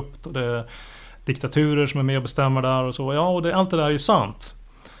är korrupt och det är diktaturer som är med och bestämmer där och så. Ja, och allt det där är ju sant.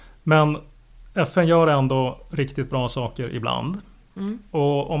 Men FN gör ändå riktigt bra saker ibland.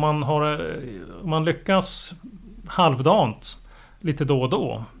 Och om man lyckas halvdant lite då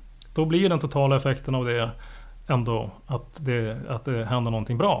och då blir den totala effekten av det ändå att det händer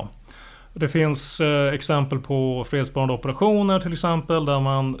någonting bra. Det finns exempel på fredsbevarande operationer till exempel, där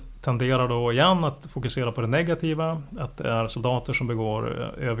man tenderar då igen att fokusera på det negativa, att det är soldater som begår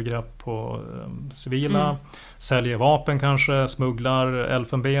övergrepp på civila, säljer vapen kanske, smugglar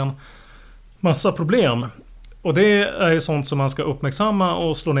elfenben, massa problem. Och det är ju sånt som man ska uppmärksamma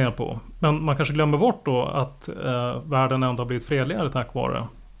och slå ner på. Men man kanske glömmer bort då att världen ändå har blivit fredligare tack vare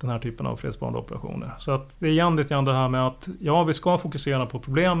den här typen av fredsbevarande operationer. Så att det är igen lite grann det här med att vi ska fokusera på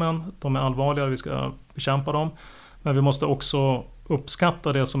problemen, de är allvarliga, vi ska bekämpa dem. Men vi måste också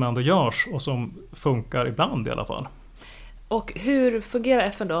uppskatta det som ändå görs och som funkar ibland i alla fall. Och hur fungerar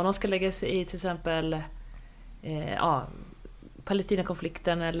FN då? Om de ska lägga sig i till exempel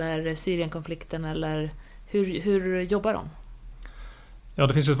Palestinakonflikten eller Syrienkonflikten, eller hur jobbar de? Ja,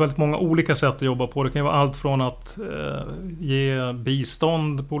 det finns ju väldigt många olika sätt att jobba på. Det kan ju vara allt från att ge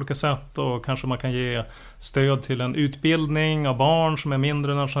bistånd på olika sätt, och kanske man kan ge stöd till en utbildning av barn som är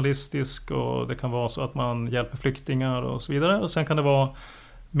mindre nationalistisk, och det kan vara så att man hjälper flyktingar och så vidare. Och sen kan det vara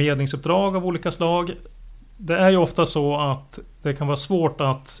medlingsuppdrag av olika slag. Det är ju ofta så att det kan vara svårt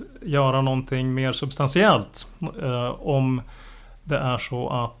att göra någonting mer substantiellt om det är så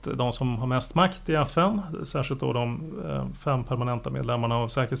att de som har mest makt i FN, särskilt då de 5 permanenta medlemmarna av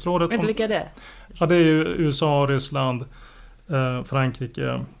säkerhetsrådet. Men vilka är det? Ja, det är ju USA, Ryssland,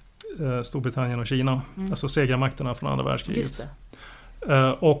 Frankrike, Storbritannien och Kina. Alltså segermakterna från andra världskriget. Just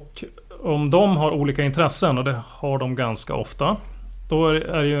det. Och om de har olika intressen, och det har de ganska ofta, då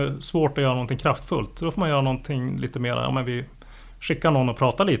är det ju svårt att göra någonting kraftfullt. Då får man göra någonting lite mer, men vi skickar någon och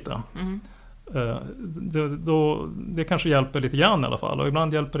pratar lite. Det kanske hjälper lite grann i alla fall, och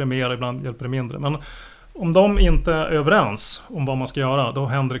ibland hjälper det mer, ibland hjälper det mindre. Men om de inte är överens om vad man ska göra, då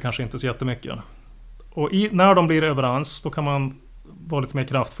händer det kanske inte så jättemycket. Och när de blir överens, då kan man vara lite mer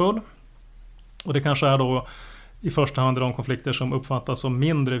kraftfull, och det kanske är då i första hand de konflikter som uppfattas som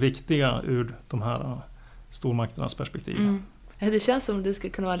mindre viktiga ur de här stormakternas perspektiv. Det känns som det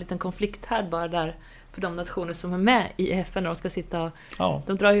skulle kunna vara en liten konflikt här bara där för de nationer som är med i FN, när de ska sitta och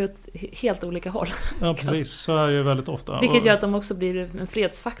de drar ju åt helt olika håll. Ja, precis. Så är det ju väldigt ofta. Vilket gör att de också blir en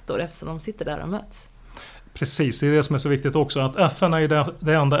fredsfaktor eftersom de sitter där och möts. Precis, det är det som är så viktigt också. Att FN är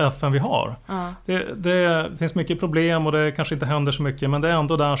det enda FN vi har. Det finns mycket problem, och det kanske inte händer så mycket, men det är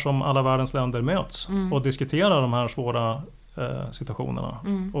ändå där som alla världens länder möts och diskuterar de här svåra situationerna.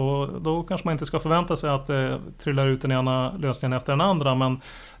 Och då kanske man inte ska förvänta sig att det trillar ut den ena lösningen efter den andra, men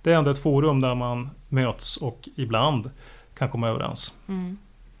det är ändå ett forum där man möts och ibland kan komma överens.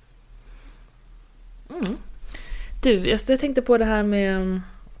 Du, jag tänkte på det här med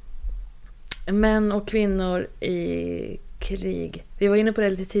män och kvinnor i krig. Vi var inne på det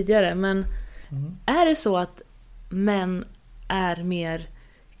lite tidigare, men är det så att män är mer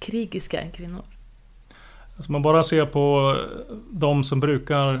krigiska än kvinnor? Alltså man bara ser på de som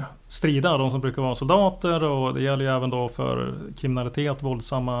brukar strida, de som brukar vara soldater, och det gäller ju även då för kriminalitet,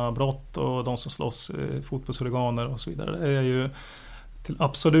 våldsamma brott och de som slåss, fotbollshuliganer och så vidare. Det är ju till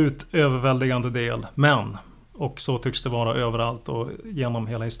absolut överväldigande del män, och så tycks det vara överallt och genom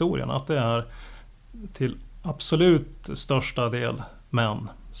hela historien, att det är till absolut största del män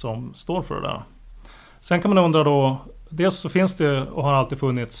som står för det där. Sen kan man undra då, dels så finns det och har alltid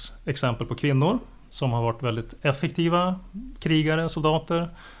funnits exempel på kvinnor som har varit väldigt effektiva krigare, soldater,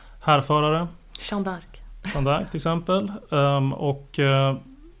 härförare. Jeanne d'Arc till exempel. Och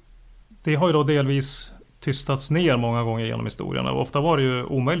det har ju då delvis tystats ner många gånger genom historien. Och ofta var det ju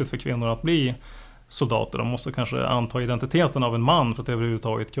omöjligt för kvinnor att bli soldater. De måste kanske anta identiteten av en man för att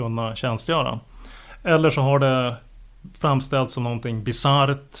överhuvudtaget kunna tjänstgöra. Eller så har det framställts som någonting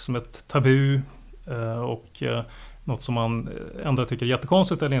bisarrt, som ett tabu, och något som man ändå tycker är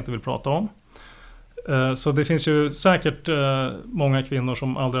jättekonstigt eller inte vill prata om. Så det finns ju säkert många kvinnor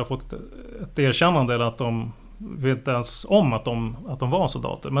som aldrig har fått ett erkännande, eller att de vet inte ens om att de var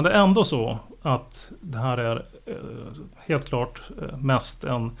soldater. Men det är ändå så att det här är helt klart mest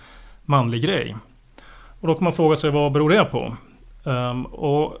en manlig grej. Och då kan man fråga sig, vad beror det på?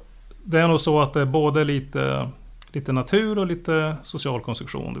 Och det är nog så att det är både lite natur och lite social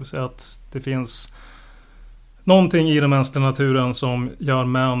konstruktion. Det vill säga att det finns någonting i den mänskliga naturen som gör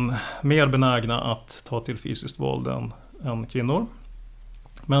män mer benägna att ta till fysiskt våld än kvinnor.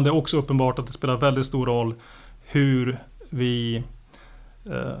 Men det är också uppenbart att det spelar väldigt stor roll hur vi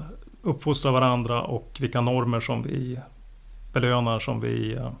uppfostrar varandra och vilka normer som vi belönar, som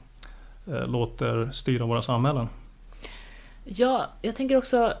vi låter styra våra samhällen. Ja, jag tänker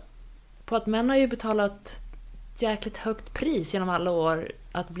också på att män har ju betalat jäkligt högt pris genom alla år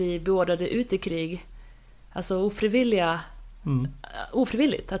att bli beordrade ut i krig. Alltså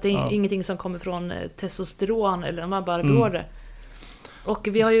ofrivilligt. Att det är ingenting som kommer från testosteron eller man bara beordrar. Och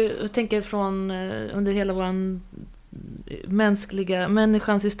vi har ju, jag tänker från under hela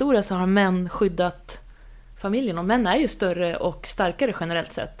människans historia så har män skyddat familjen. Och män är ju större och starkare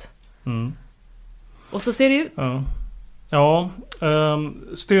generellt sett. Och så ser det ut.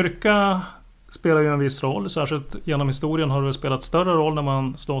 Styrka spelar ju en viss roll. Särskilt genom historien har det spelat större roll när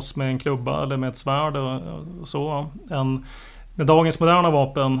man slåss med en klubba eller med ett svärd och så. Än med dagens moderna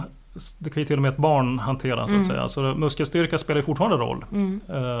vapen, det kan ju till och med ett barn hantera så att säga. Så muskelstyrka spelar ju fortfarande roll,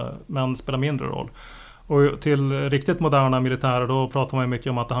 men spelar mindre roll. Och till riktigt moderna militärer då pratar man mycket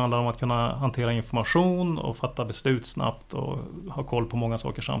om att det handlar om att kunna hantera information och fatta beslut snabbt och ha koll på många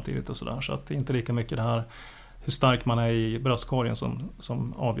saker samtidigt och sådär. Så att det är inte lika mycket det här hur stark man är i bröstkorgen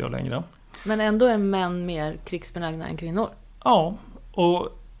som avgör längre. Men ändå är män mer krigsbenägna än kvinnor? Ja, och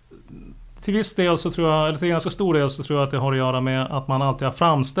till viss del så tror jag, eller till ganska stor del så tror jag att det har att göra med att man alltid har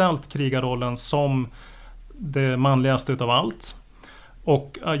framställt krigarrollen som det manligaste utav allt.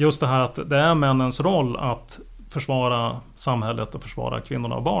 Och just det här att det är männens roll att försvara samhället och försvara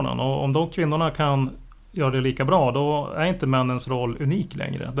kvinnorna och barnen. Och om de kvinnorna kan göra det lika bra, då är inte männens roll unik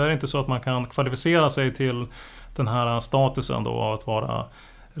längre. Det är inte så att man kan kvalificera sig till den här statusen då av att vara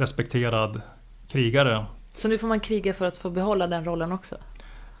respekterad krigare. Så nu får man kriga för att få behålla den rollen också?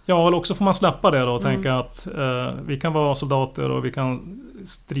 Ja, eller också får man släppa det då och tänka att vi kan vara soldater och vi kan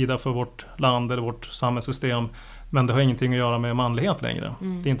strida för vårt land eller vårt samhällssystem, men det har ingenting att göra med manlighet längre.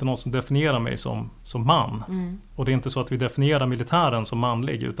 Det är inte något som definierar mig som man. Och det är inte så att vi definierar militären som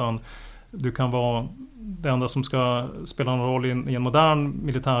manlig, utan du kan vara det enda som ska spela någon roll i en modern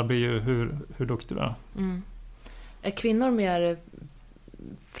militär blir ju hur duktig du är. Är kvinnor mer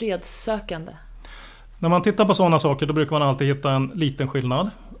fredssökande? När man tittar på sådana saker då brukar man alltid hitta en liten skillnad.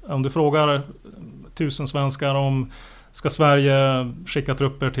 Om du frågar 1000 svenskar om ska Sverige skicka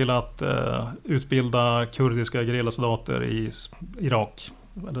trupper till att utbilda kurdiska gerillasoldater i Irak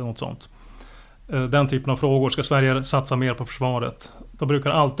eller något sånt. Den typen av frågor, ska Sverige satsa mer på försvaret? Då brukar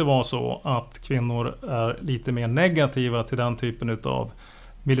det alltid vara så att kvinnor är lite mer negativa till den typen av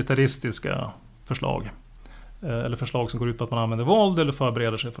militaristiska förslag. Eller förslag som går ut på att man använder våld eller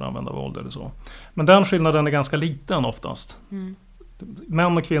förbereder sig för att använda våld eller så. Men den skillnaden är ganska liten oftast.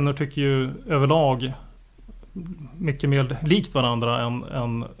 Män och kvinnor tycker ju överlag mycket mer likt varandra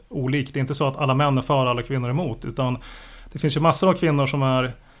än olikt. Det är inte så att alla män är för, alla kvinnor är emot, utan det finns ju massor av kvinnor som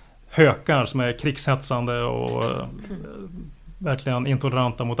är hökar, som är krigshetsande och verkligen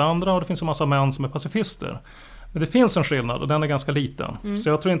intoleranta mot andra, och det finns en massa män som är pacifister. Men det finns en skillnad och den är ganska liten. Så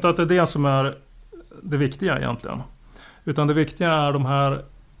jag tror inte att det är det som är det viktiga egentligen. Utan det viktiga är de här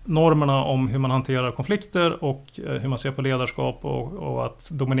normerna om hur man hanterar konflikter och hur man ser på ledarskap och att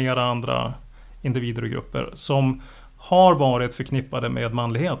dominera andra individer och grupper som har varit förknippade med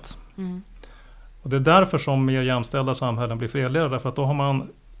manlighet. Och det är därför som mer jämställda samhällen blir fredligare, därför att då har man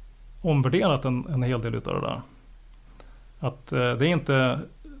omvärderat en hel del utav det där. Att det är inte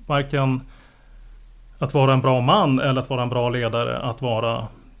varken att vara en bra man eller att vara en bra ledare att vara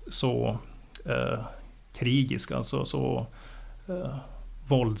så krigisk, alltså så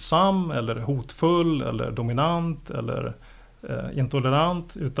våldsam eller hotfull eller dominant eller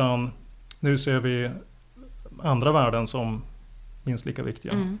intolerant, utan nu ser vi andra värden som minst lika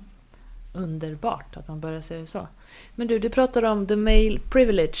viktiga. Underbart att man börjar säga så. Men du pratar om the male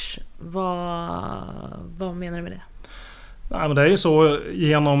privilege. Vad menar du med det? Nej, men det är ju så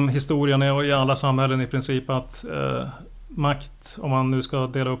genom historien och i alla samhällen i princip att makt, om man nu ska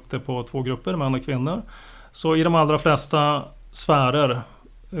dela upp det på två grupper, män och kvinnor, så i de allra flesta sfärer,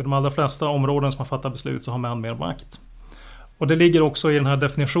 i de allra flesta områden som man fattar beslut, så har män mer makt. Och det ligger också i den här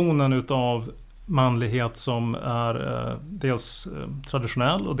definitionen utav manlighet som är dels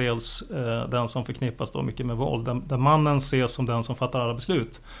traditionell och dels den som förknippas då mycket med våld. Där mannen ses som den som fattar alla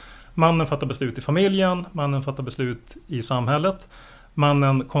beslut. Mannen fattar beslut i familjen, mannen fattar beslut i samhället.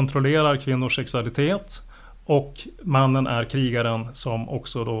 Mannen kontrollerar kvinnors sexualitet och mannen är krigaren som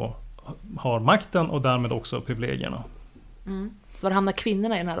också då har makten och därmed också privilegierna. Var hamnar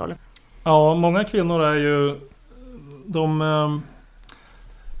kvinnorna i den här rollen? Ja, många kvinnor är ju de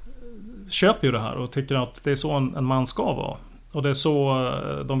köper ju det här och tycker att det är så en man ska vara. Och det är så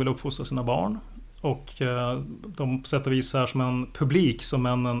de vill uppfostra sina barn. Och de sätter vis här som en publik som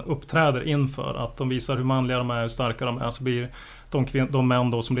männen uppträder inför. Att de visar hur manliga de är, hur starka de är. Så blir de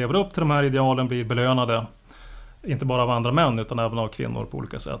män då som lever upp till de här idealen blir belönade. Inte bara av andra män utan även av kvinnor på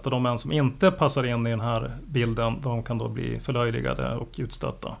olika sätt. Och de män som inte passar in i den här bilden, de kan då bli förlöjligade och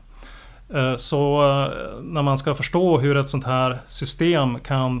utstötta. Så när man ska förstå hur ett sånt här system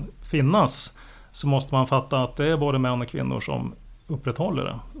kan finnas, så måste man fatta att det är både män och kvinnor som upprätthåller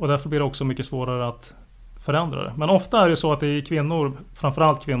det. Och därför blir det också mycket svårare att förändra det. Men ofta är det så att det är kvinnor,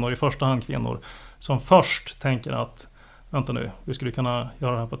 framförallt kvinnor, i första hand kvinnor, som först tänker att vänta nu, vi skulle kunna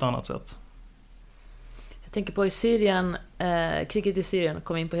göra det här på ett annat sätt. Jag tänker på i Syrien, kriget i Syrien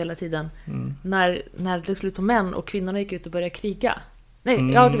kom in på hela tiden. När det tog slut på män och kvinnorna gick ut och började kriga.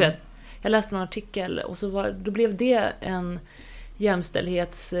 Ja, du vet. Jag läste en artikel och då blev det en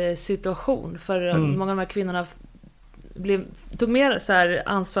jämställdhetssituation. För många av de här kvinnorna tog mer så här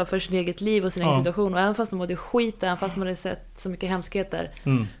ansvar för sin eget liv och sin egen situation. Och även fast de mådde skit, även fast de hade sett så mycket hemskheter,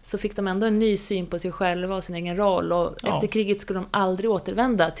 så fick de ändå en ny syn på sig själva och sin egen roll. Och efter kriget skulle de aldrig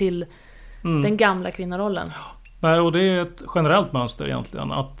återvända till den gamla kvinnorollen. Nej, och det är ett generellt mönster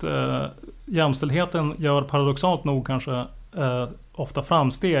egentligen. Att jämställdheten gör paradoxalt nog kanske ofta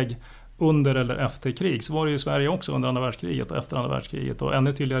framsteg under eller efter krig. Så var det ju i Sverige också under andra världskriget och efter andra världskriget, och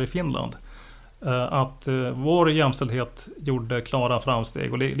ännu tydligare i Finland. Att vår jämställdhet gjorde klara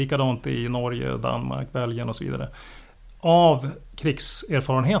framsteg, och likadant i Norge, Danmark, Belgien och så vidare. Av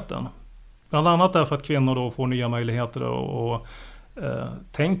krigserfarenheten. Bland annat därför att kvinnor då får nya möjligheter och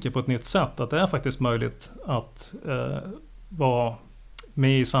tänker på ett nytt sätt. Att det är faktiskt möjligt att vara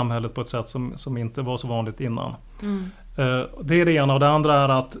med i samhället på ett sätt som inte var så vanligt innan. Det är det ena, och det andra är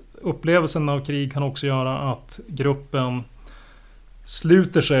att upplevelsen av krig kan också göra att gruppen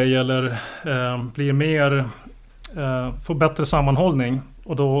sluter sig eller blir mer, får bättre sammanhållning,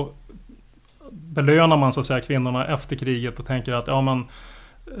 och då belönar man så att säga kvinnorna efter kriget och tänker att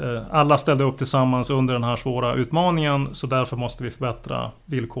alla ställde upp tillsammans under den här svåra utmaningen, så därför måste vi förbättra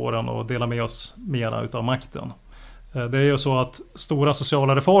villkoren och dela med oss mera utav makten. Det är ju så att stora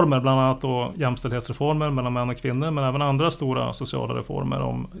sociala reformer, bland annat då jämställdhetsreformer mellan män och kvinnor, men även andra stora sociala reformer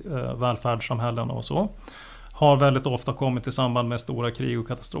om välfärdssamhällen och så, har väldigt ofta kommit i samband med stora krig och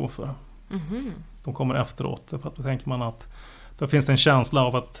katastrofer. De kommer efteråt, för att då tänker man att då finns det en känsla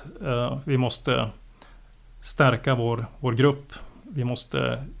av att vi måste stärka vår grupp. Vi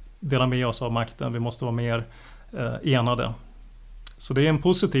måste dela med oss av makten, vi måste vara mer enade. Så det är en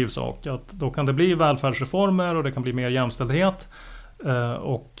positiv sak, att då kan det bli välfärdsreformer och det kan bli mer jämställdhet,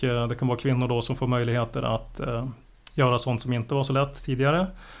 och det kan vara kvinnor då som får möjligheter att göra sånt som inte var så lätt tidigare.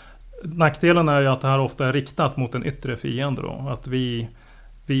 Nackdelen är ju att det här ofta är riktat mot en yttre fiende då, att vi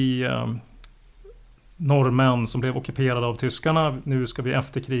norrmän som blev ockuperade av tyskarna, nu ska vi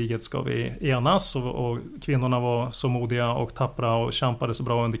efter kriget ska vi enas, och kvinnorna var så modiga och tappra och kämpade så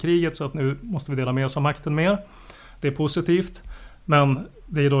bra under kriget, så att nu måste vi dela med oss av makten mer. Det är positivt, men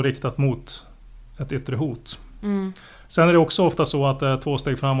det är då riktat mot ett yttre hot. Sen är det också ofta så att det är 2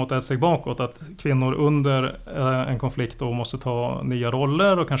 steg framåt och 1 steg bakåt, att kvinnor under en konflikt då måste ta nya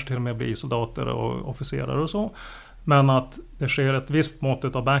roller och kanske till och med bli soldater och officerare och så. Men att det sker ett visst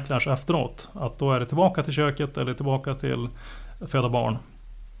mått av backlash efteråt. Att då är det tillbaka till köket eller tillbaka till att föda barn.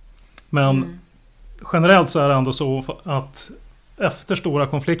 Men generellt så är det ändå så att efter stora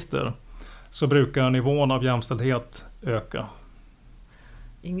konflikter så brukar nivån av jämställdhet öka.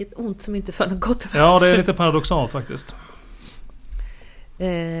 Inget ont som inte för något gott. Ja, det är lite paradoxalt faktiskt.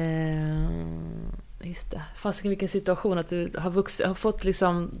 Just det. Fast vilken situation att du har fått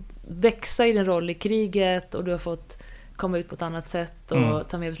liksom växa i din roll i kriget, och du har fått komma ut på ett annat sätt och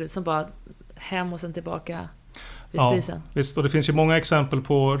ta med beslut som bara hem och sen tillbaka vid spisen. Visst, och det finns ju många exempel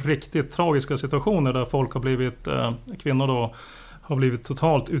på riktigt tragiska situationer där folk har blivit, kvinnor då, har blivit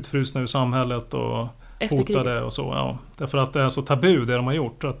totalt utfrusna ur samhället och hotade och så. Ja. Därför att det är så tabu det de har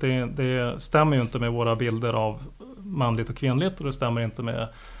gjort. Att det stämmer ju inte med våra bilder av manligt och kvinnligt, och det stämmer inte med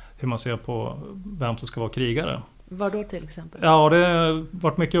hur man ser på vem som ska vara krigare. Vad då till exempel? Ja, det har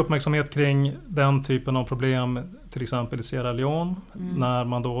varit mycket uppmärksamhet kring den typen av problem, till exempel i Sierra Leone. När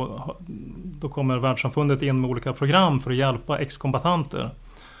man då kommer världssamfundet in med olika program för att hjälpa ex-kombatanter.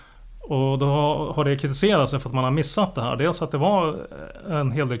 Och då har det kritiserats för att man har missat det här. Dels att det var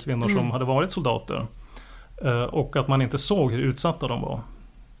en hel del kvinnor som hade varit soldater, och att man inte såg hur utsatta de var.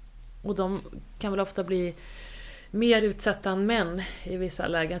 Och de kan väl ofta bli mer utsatta än män i vissa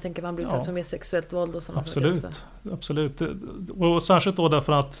lägen. Jag tänker man blir utsatt för mer sexuellt våld och sådana saker. Absolut. Och särskilt då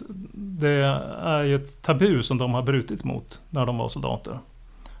därför att det är ju ett tabu som de har brutit mot när de var soldater.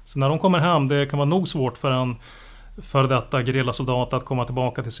 Så när de kommer hem, det kan vara nog svårt för en för detta gerillasoldat att komma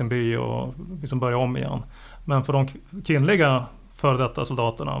tillbaka till sin by och liksom börja om igen. Men för de kvinnliga för detta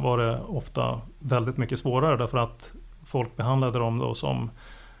soldaterna var det ofta väldigt mycket svårare, därför att folk behandlade dem då som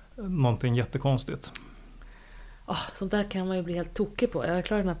någonting jättekonstigt. Sånt där kan man ju bli helt tokig på. Jag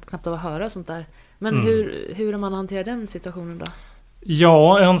klarar knappt av att höra sånt där. Men hur har man hanterat den situationen då?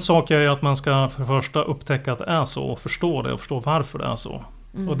 Ja, en sak är att man ska för det första upptäcka att det är så och förstå det och förstå varför det är så.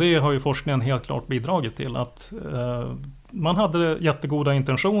 Och det har ju forskningen helt klart bidragit till, att man hade jättegoda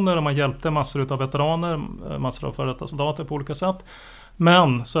intentioner och man hjälpte massor av veteraner, massor av före detta soldater på olika sätt.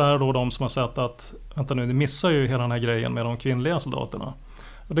 Men så är det då de som har sett att vänta nu, det missar ju hela den här grejen med de kvinnliga soldaterna.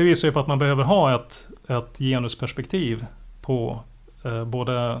 Och det visar ju på att man behöver ha ett genusperspektiv på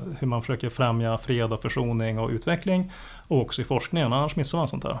både hur man försöker främja fred och försoning och utveckling, och också i forskningen, annars missar man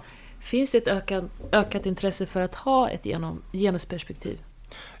sånt här. Finns det ett ökat intresse för att ha ett genusperspektiv?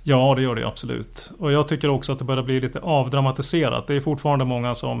 Ja, det gör det absolut. Och jag tycker också att det börjar bli lite avdramatiserat. Det är fortfarande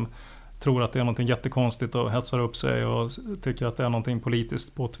många som tror att det är någonting jättekonstigt och hetsar upp sig och tycker att det är någonting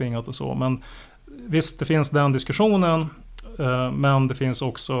politiskt påtvingat och så. Men visst, det finns den diskussionen, men det finns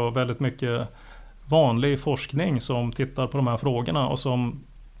också väldigt mycket vanlig forskning som tittar på de här frågorna och som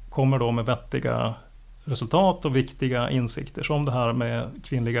kommer då med vettiga resultat och viktiga insikter, som det här med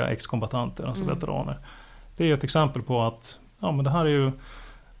kvinnliga ex-kombattanter, alltså veteraner. Det är ett exempel på att men det här är ju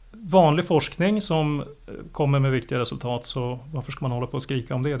vanlig forskning som kommer med viktiga resultat, så varför ska man hålla på och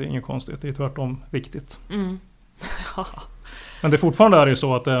skrika om det? Det är inget konstigt, det är tvärtom viktigt. Men det fortfarande är ju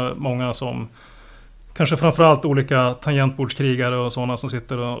så att det är många som, kanske framförallt olika tangentbordskrigare och sådana som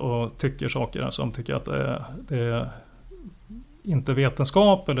sitter och tycker saker, som tycker att det är inte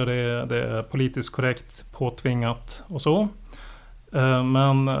vetenskap eller det är politiskt korrekt påtvingat och så.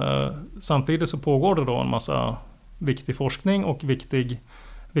 Men samtidigt så pågår det då en massa viktig forskning och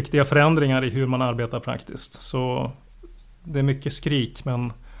viktiga förändringar i hur man arbetar praktiskt. Så det är mycket skrik,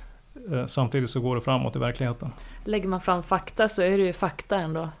 men samtidigt så går det framåt i verkligheten. Lägger man fram fakta så är det ju fakta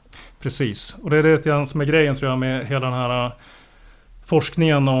ändå. Precis, och det är det som är grejen, tror jag, med hela den här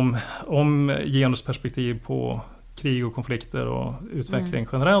forskningen om genusperspektiv på krig och konflikter och utveckling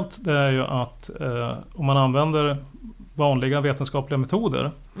generellt. Det är ju att om man använder vanliga vetenskapliga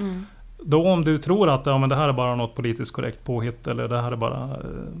metoder, då om du tror att men det här är bara något politiskt korrekt påhitt eller det här är bara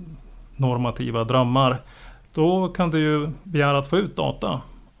normativa drömmar, då kan du ju begära att få ut data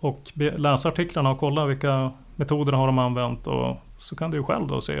och läsa artiklarna och kolla vilka metoder har de använt, och så kan du ju själv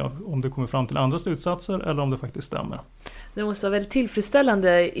då se om du kommer fram till andra slutsatser eller om det faktiskt stämmer. Det måste vara väldigt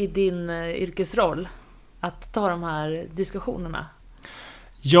tillfredsställande i din yrkesroll att ta de här diskussionerna.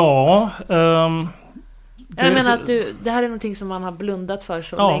 Ja. Jag menar att det här är någonting som man har blundat för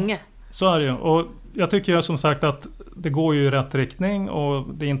så länge. Så är det ju. Och jag tycker ju som sagt att det går ju i rätt riktning och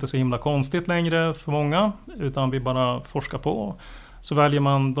det är inte så himla konstigt längre för många, utan vi bara forskar på. Så väljer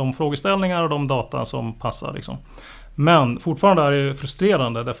man de frågeställningar och de data som passar liksom. Men fortfarande är det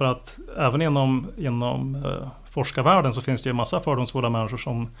frustrerande, därför att även inom forskarvärlden så finns det ju en massa fördomsfulla människor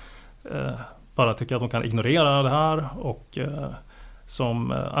som bara tycker att de kan ignorera det här och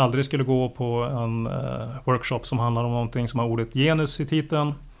som aldrig skulle gå på en workshop som handlar om någonting som har ordet genus i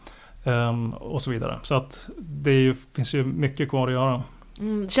titeln och så vidare. Så att finns ju mycket kvar att göra.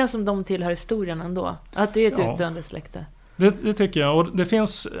 Det känns som de tillhör historien ändå. Att det är ett utdöende släkte. Det tycker jag. Och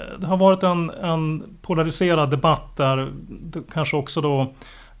det har varit en polariserad debatt där kanske också då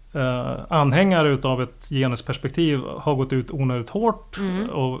anhängare utav ett genusperspektiv har gått ut onödigt hårt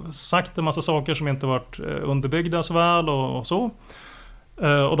och sagt en massa saker som inte varit underbyggda så väl och så.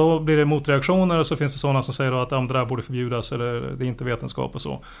 Och då blir det motreaktioner, och så finns det sådana som säger att det där borde förbjudas eller det är inte vetenskap och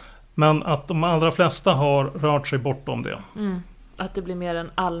så. Men att de allra flesta har rört sig bortom det. Att det blir mer en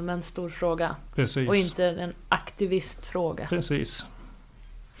allmän stor fråga. Precis. Och inte en aktivistfråga. Precis.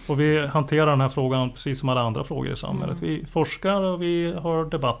 Och vi hanterar den här frågan precis som alla andra frågor i samhället. Vi forskar och vi har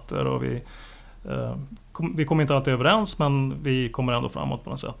debatter och vi kommer inte alltid överens, men vi kommer ändå framåt på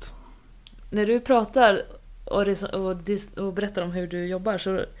något sätt. När du pratar och berättar om hur du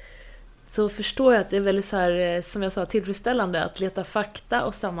jobbar så förstår jag att det är väldigt så här, som jag sa, tillfredsställande att leta fakta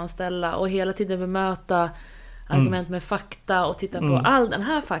och sammanställa och hela tiden bemöta argument med fakta och titta på all den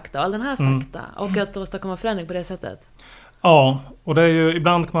här fakta och all den här fakta och att åstadkomma förändring på det sättet. Ja, och det är ju,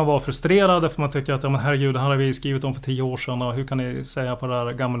 ibland kan man vara frustrerad för man tycker att herregud, det här har vi skrivit om för 10 år sedan och hur kan ni säga på det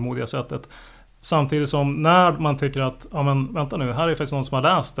här gammelmodiga sättet? Samtidigt som när man tycker att vänta nu, här är faktiskt någon som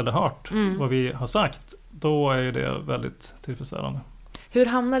har läst eller hört vad vi har sagt, då är det väldigt tillfredsställande. Hur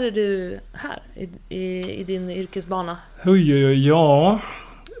hamnade du här i din yrkesbana? Ja,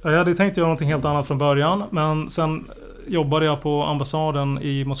 jag hade tänkt göra någonting helt annat från början, men sen jobbade jag på ambassaden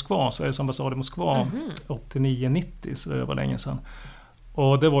i Moskva, Sveriges ambassad i Moskva 89-90, så det var länge sedan.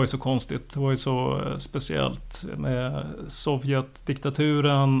 Och det var ju så konstigt, det var ju så speciellt med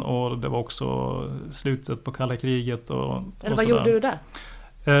Sovjetdiktaturen och det var också slutet på kalla kriget. Vad gjorde du där?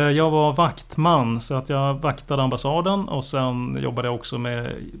 Jag var vaktman, så att jag vaktade ambassaden och sen jobbade jag också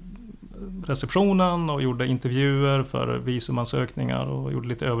med receptionen och gjorde intervjuer för visumansökningar och gjorde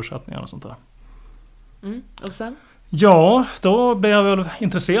lite översättningar och sånt där. Och sen? Ja, då blev jag väl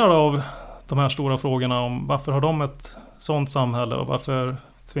intresserad av de här stora frågorna om varför har de ett sånt samhälle och varför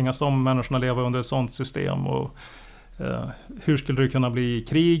tvingas de människorna leva under ett sånt system och hur skulle det kunna bli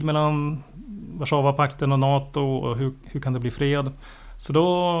krig mellan Warszawapakten och NATO och hur kan det bli fred? Så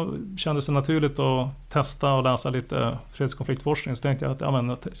då kändes det naturligt att testa och läsa lite fredskonfliktforskning. Så tänkte jag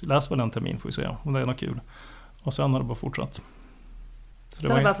att läs väl en termin får vi se om det är något kul. Och sen har det bara fortsatt.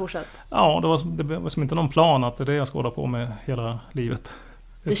 Så det bara fortsatt? Ja, det var som inte någon plan att det är det jag ska hålla på med hela livet.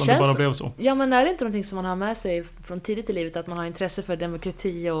 Utan det bara blev så. Ja, men är det inte någonting som man har med sig från tidigt i livet, att man har intresse för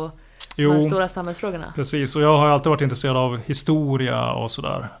demokrati och de stora samhällsfrågorna? Precis, och jag har alltid varit intresserad av historia och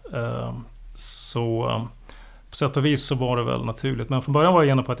sådär. Så på sätt och vis så var det väl naturligt. Men från början var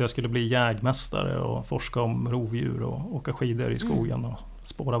jag inne på att jag skulle bli jägmästare och forska om rovdjur och åka skidor i skogen och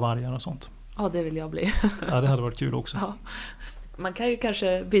spåra vargar och sånt. Ja, det vill jag bli. Ja, det hade varit kul också. Ja. Man kan ju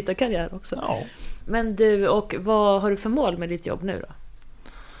kanske byta karriär också. Ja. Men du, och vad har du för mål med ditt jobb nu då?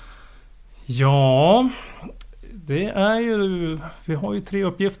 Ja, det är ju, vi har ju 3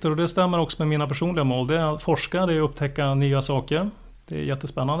 uppgifter och det stämmer också med mina personliga mål. Det är att forska, det är att upptäcka nya saker. Det är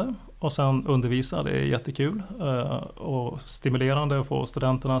jättespännande. Och sen undervisa, det är jättekul och stimulerande att få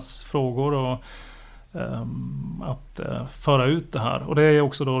studenternas frågor och att föra ut det här. Och det är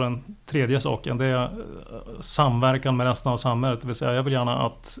också då den tredje saken, det är samverkan med resten av samhället. Det vill säga jag vill gärna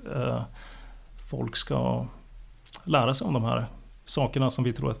att folk ska lära sig om de här sakerna som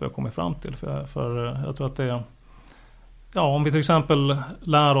vi tror att vi har kommit fram till. För jag tror att det är, ja, om vi till exempel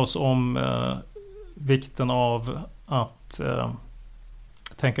lär oss om vikten av att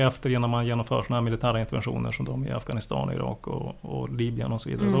tänka efter innan man genomför sådana här militära interventioner som de i Afghanistan, Irak och Libyen och så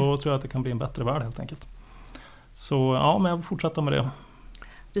vidare. Då tror jag att det kan bli en bättre värld helt enkelt. Så ja, men jag vill fortsätta med det.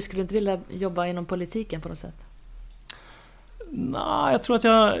 Du skulle inte vilja jobba inom politiken på något sätt? Nej, jag tror att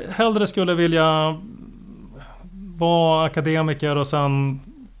jag hellre skulle vilja vara akademiker och sen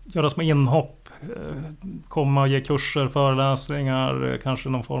göra små inhopp. Komma och ge kurser, föreläsningar, kanske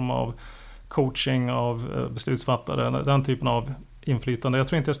någon form av coaching av beslutsfattare. Den typen av inflytande. Jag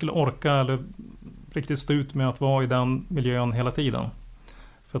tror inte jag skulle orka eller riktigt stå ut med att vara i den miljön hela tiden.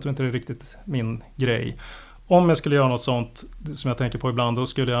 För jag tror inte det är riktigt min grej. Om jag skulle göra något sånt som jag tänker på ibland, då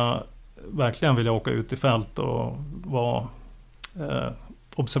skulle jag verkligen vilja åka ut i fält och vara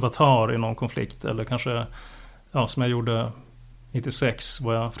observatör i någon konflikt. Eller kanske, ja, som jag gjorde 96,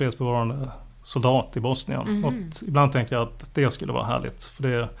 var jag fredsbevarande soldat i Bosnien. Och ibland tänker jag att det skulle vara härligt. För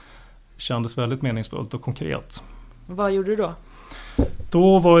det kändes väldigt meningsfullt och konkret. Vad gjorde du då?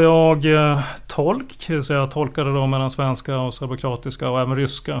 Då var jag tolk, så jag tolkade då mellan svenska och serbokroatiska och även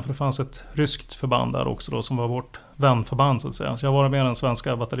ryska, för det fanns ett ryskt förband där också då, som var vårt vänförband så att säga. Så jag var med i den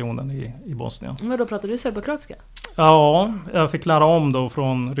svenska bataljonen i Bosnien. Men då pratade du serbokroatiska? Ja, jag fick lära om då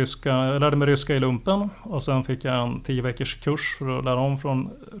från ryska, jag lärde mig ryska i lumpen och sen fick jag en 10 veckors kurs för att lära om från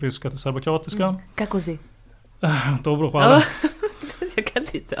ryska till serbokroatiska. Kakosi? Dobro hvala. Jag kan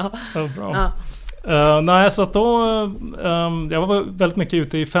lite, ja. Ja, bra. Ja. Nej, så att då jag var väldigt mycket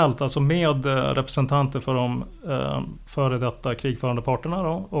ute i fält, alltså med representanter för de före detta krigförande parterna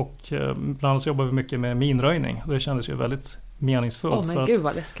då, och bland annat jobbade vi mycket med minröjning. Det kändes ju väldigt meningsfullt. Men gud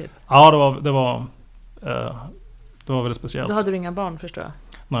vad läskigt. Ja, det var väldigt speciellt. Då hade du inga barn, förstår jag.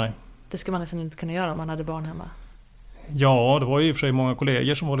 Nej. Det skulle man nästan inte kunna göra om man hade barn hemma. Ja, det var ju i och för sig många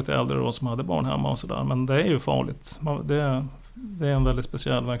kollegor som var lite äldre då, som hade barn hemma och sådär, men det är ju farligt. Det är en väldigt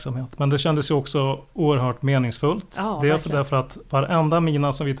speciell verksamhet. Men det kändes ju också oerhört meningsfullt. Ja, därför att varenda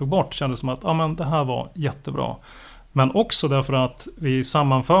mina som vi tog bort kändes som att men det här var jättebra. Men också därför att vi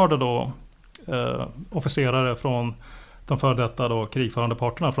sammanförde då officerare från de före detta då krigförande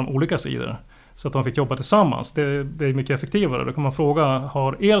parterna från olika sidor. Så att de fick jobba tillsammans. Det är mycket effektivare. Då kan man fråga,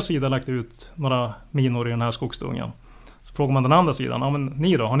 har er sida lagt ut några minor i den här skogsdungen? Så frågar man den andra sidan, men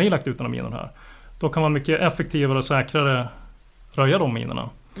ni då, har ni lagt ut några minor här? Då kan man mycket effektivare och säkrare röja de minorna.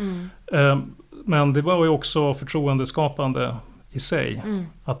 Men det var ju också förtroendeskapande i sig.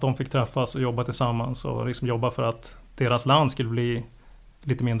 Att de fick träffas och jobba tillsammans och liksom jobba för att deras land skulle bli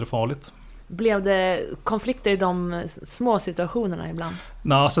lite mindre farligt. Blev det konflikter i de små situationerna ibland?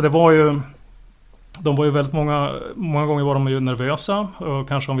 Nej, alltså det var ju... De var ju väldigt många gånger var de ju nervösa. Och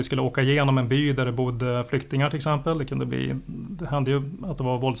kanske om vi skulle åka igenom en by där det bodde flyktingar till exempel. Det hände ju att det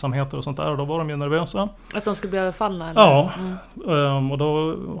var våldsamheter och sånt där. Och då var de ju nervösa. Att de skulle bli överfallna? Eller? Ja, och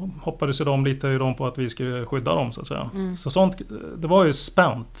då hoppades ju de lite på att vi skulle skydda dem så att säga. Så sånt, det var ju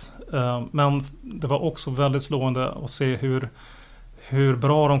spänt. Men det var också väldigt slående att se hur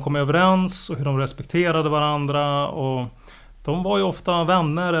bra de kom överens och hur de respekterade varandra. Och de var ju ofta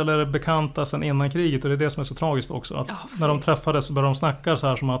vänner eller bekanta sedan innan kriget, och det är det som är så tragiskt också. Att när de träffades så började de snacka så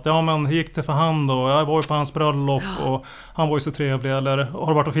här som att men hur gick det för han då? Jag var ju på hans bröllop och han var ju så trevlig. Eller har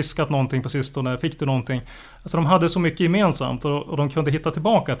du varit och fiskat någonting på sistone? Fick du någonting? Alltså de hade så mycket gemensamt och de kunde hitta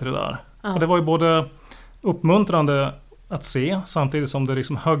tillbaka till det där. Och det var ju både uppmuntrande att se, samtidigt som det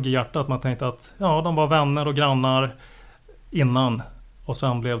liksom högg i hjärtat. Man tänkte att de var vänner och grannar innan, och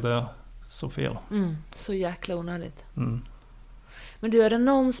sen blev det så fel. Så jäkla onödigt. Men du, är det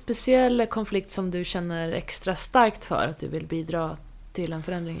någon speciell konflikt som du känner extra starkt för att du vill bidra till en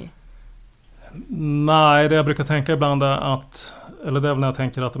förändring i? Nej, det jag brukar tänka ibland är att eller det är väl när jag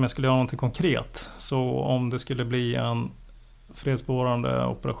tänker att om jag skulle göra någonting konkret, så om det skulle bli en fredsbevarande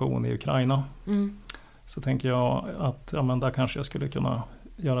operation i Ukraina, så tänker jag att men där kanske jag skulle kunna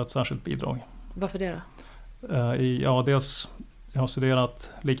göra ett särskilt bidrag. Varför det Ja, då? dels jag har studerat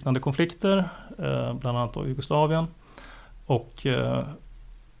liknande konflikter, bland annat i Jugoslavien, och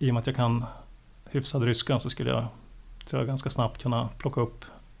i och med att jag kan hyfsad ryska så skulle jag, tror jag, ganska snabbt kunna plocka upp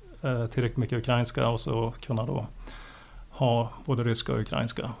tillräckligt mycket ukrainska och så kunna då ha både ryska och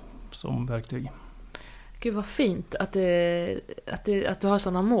ukrainska som verktyg. Gud vad fint att du har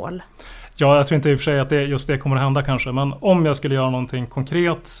sådana mål. Ja, jag tror inte i och för sig att just det kommer att hända kanske, men om jag skulle göra någonting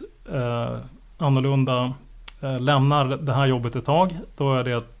konkret, annorlunda, lämnar det här jobbet ett tag, då är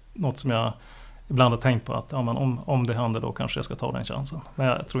det något som jag ibland har tänkt på att men om det händer då kanske jag ska ta den chansen. Men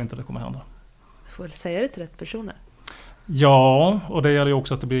jag tror inte det kommer hända. Du får väl säga det till rätt personer. Ja, och det gäller ju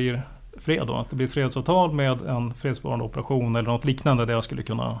också att det blir fred då. Att det blir ett fredsavtal med en fredsbevarande operation eller något liknande där jag skulle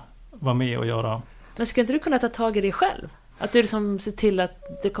kunna vara med och göra. Men skulle inte du kunna ta tag i det själv? Att du liksom ser till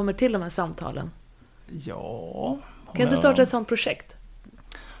att det kommer till de här samtalen? Ja. Kan du starta ett sånt projekt?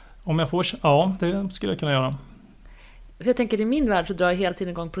 Om jag får, ja, det skulle jag kunna göra. För jag tänker i min värld så drar jag hela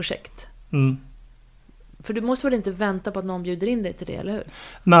tiden igång projekt. För du måste väl inte vänta på att någon bjuder in dig till det, eller hur?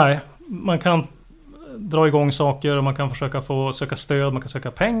 Nej, man kan dra igång saker och man kan försöka söka stöd, man kan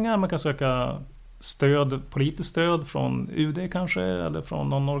söka pengar, man kan söka stöd, politiskt stöd från UD kanske, eller från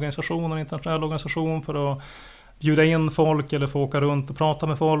någon organisation, en internationell organisation, för att bjuda in folk eller få åka runt och prata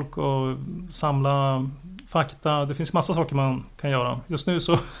med folk och samla fakta. Det finns massa saker man kan göra. Just nu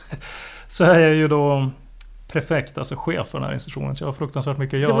så är jag ju då prefekt, alltså chef för den här institutionen, så jag har fruktansvärt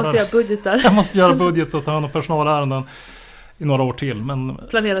mycket att göra. Du måste göra budgetar. Jag måste göra budget och ta hand om personalärenden i några år till. Men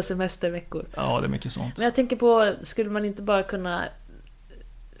planera semesterveckor. Ja, det är mycket sånt. Men jag tänker på, skulle man inte bara kunna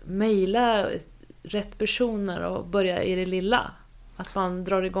mejla rätt personer och börja i det lilla? Att man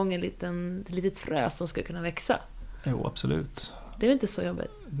drar igång ett litet frö som ska kunna växa. Jo, absolut. Det är inte så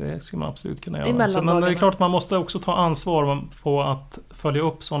jobbigt. Det ska man absolut kunna göra. Men det är klart att man måste också ta ansvar på att följa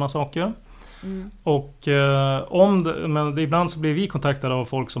upp sådana saker. Och men ibland så blir vi kontaktade av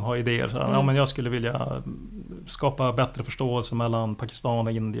folk som har idéer. Ja, men jag skulle vilja skapa bättre förståelse mellan Pakistan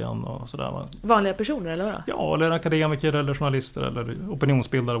och Indien och sådär. Vanliga personer eller vad? Ja, eller akademiker eller journalister eller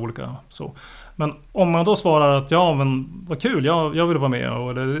opinionsbildare olika så. Men om man då svarar att ja, men vad kul, jag vill vara med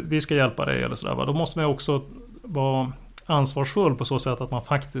eller vi ska hjälpa dig eller sådär, då måste man också vara ansvarsfull på så sätt att man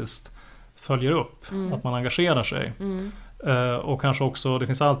faktiskt följer upp, att man engagerar sig. Och kanske också, det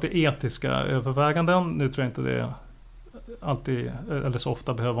finns alltid etiska överväganden. Nu tror jag inte det alltid eller så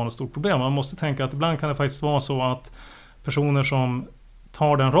ofta behöver vara något stort problem. Man måste tänka att ibland kan det faktiskt vara så att personer som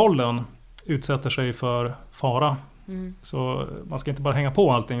tar den rollen utsätter sig för fara. Så man ska inte bara hänga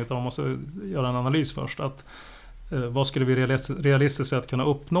på allting, utan man måste göra en analys först. Att, vad skulle vi realistiskt sett kunna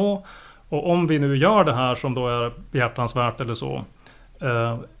uppnå? Och om vi nu gör det här som då är behjärtansvärt eller så,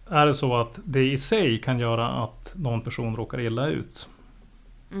 är det så att det i sig kan göra att någon person råkar illa ut.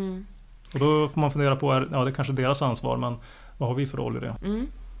 Och då får man fundera på, det är kanske deras ansvar, men vad har vi för roll i det?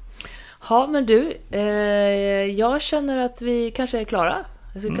 Ja, men du, jag känner att vi kanske är klara.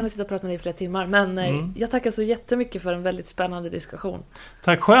 Jag skulle kunna sitta och prata med dig i flera timmar, men jag tackar så jättemycket för en väldigt spännande diskussion.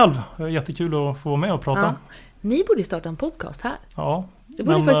 Tack själv, det är jättekul att få vara med och prata. Ja. Ni borde starta en podcast här. Ja, det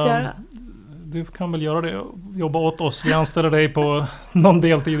borde ni faktiskt göra. Du kan väl göra det, jobba åt oss. Vi anställer dig på någon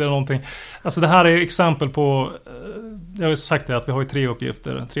deltid eller någonting. Alltså det här är exempel på, jag har ju sagt det att vi har ju 3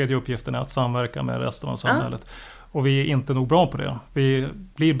 uppgifter. Tredje uppgiften är att samverka med resten av samhället. Och vi är inte nog bra på det. Vi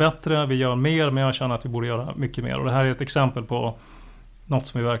blir bättre, vi gör mer, men jag känner att vi borde göra mycket mer. Och det här är ett exempel på något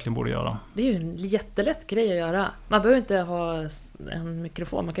som vi verkligen borde göra. Det är ju en jättelätt grej att göra. Man behöver inte ha en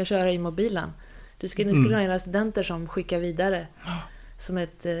mikrofon, man kan köra i mobilen. Nu skulle ha några studenter som skickar vidare som en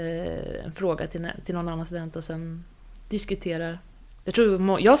fråga till någon annan student och sen diskuterar. Jag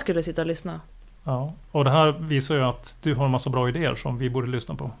tror jag skulle sitta och lyssna. Ja, och det här visar ju att du har en massa bra idéer som vi borde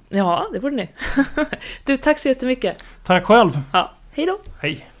lyssna på. Ja, det borde ni. Du, tack så jättemycket. Tack själv. Ja, hej då.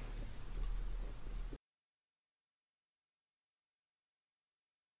 Hej.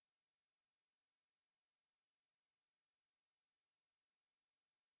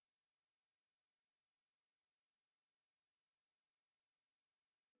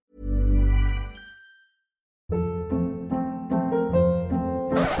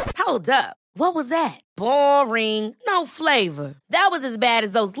 Hold up. What was that? Boring. No flavor. That was as bad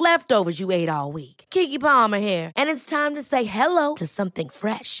as those leftovers you ate all week. Keke Palmer here, and it's time to say hello to something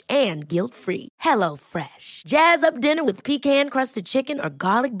fresh and guilt-free. Hello Fresh. Jazz up dinner with pecan-crusted chicken or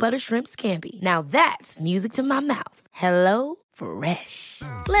garlic butter shrimp scampi. Now that's music to my mouth. Hello Fresh.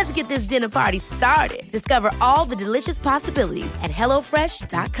 Let's get this dinner party started. Discover all the delicious possibilities at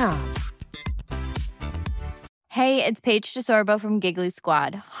hellofresh.com. Hey, it's Paige DeSorbo from Giggly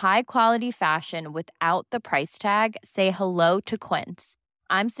Squad. High quality fashion without the price tag. Say hello to Quince.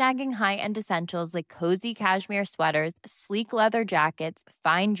 I'm snagging high-end essentials like cozy cashmere sweaters, sleek leather jackets,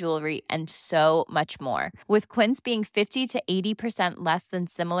 fine jewelry, and so much more. With Quince being 50 to 80% less than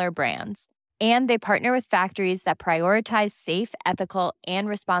similar brands. And they partner with factories that prioritize safe, ethical, and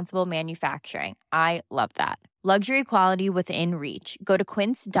responsible manufacturing. I love that. Luxury quality within reach. Go to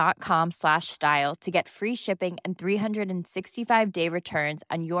quince.com/style to get free shipping and 365-day returns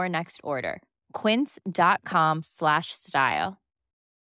on your next order. Quince.com/style.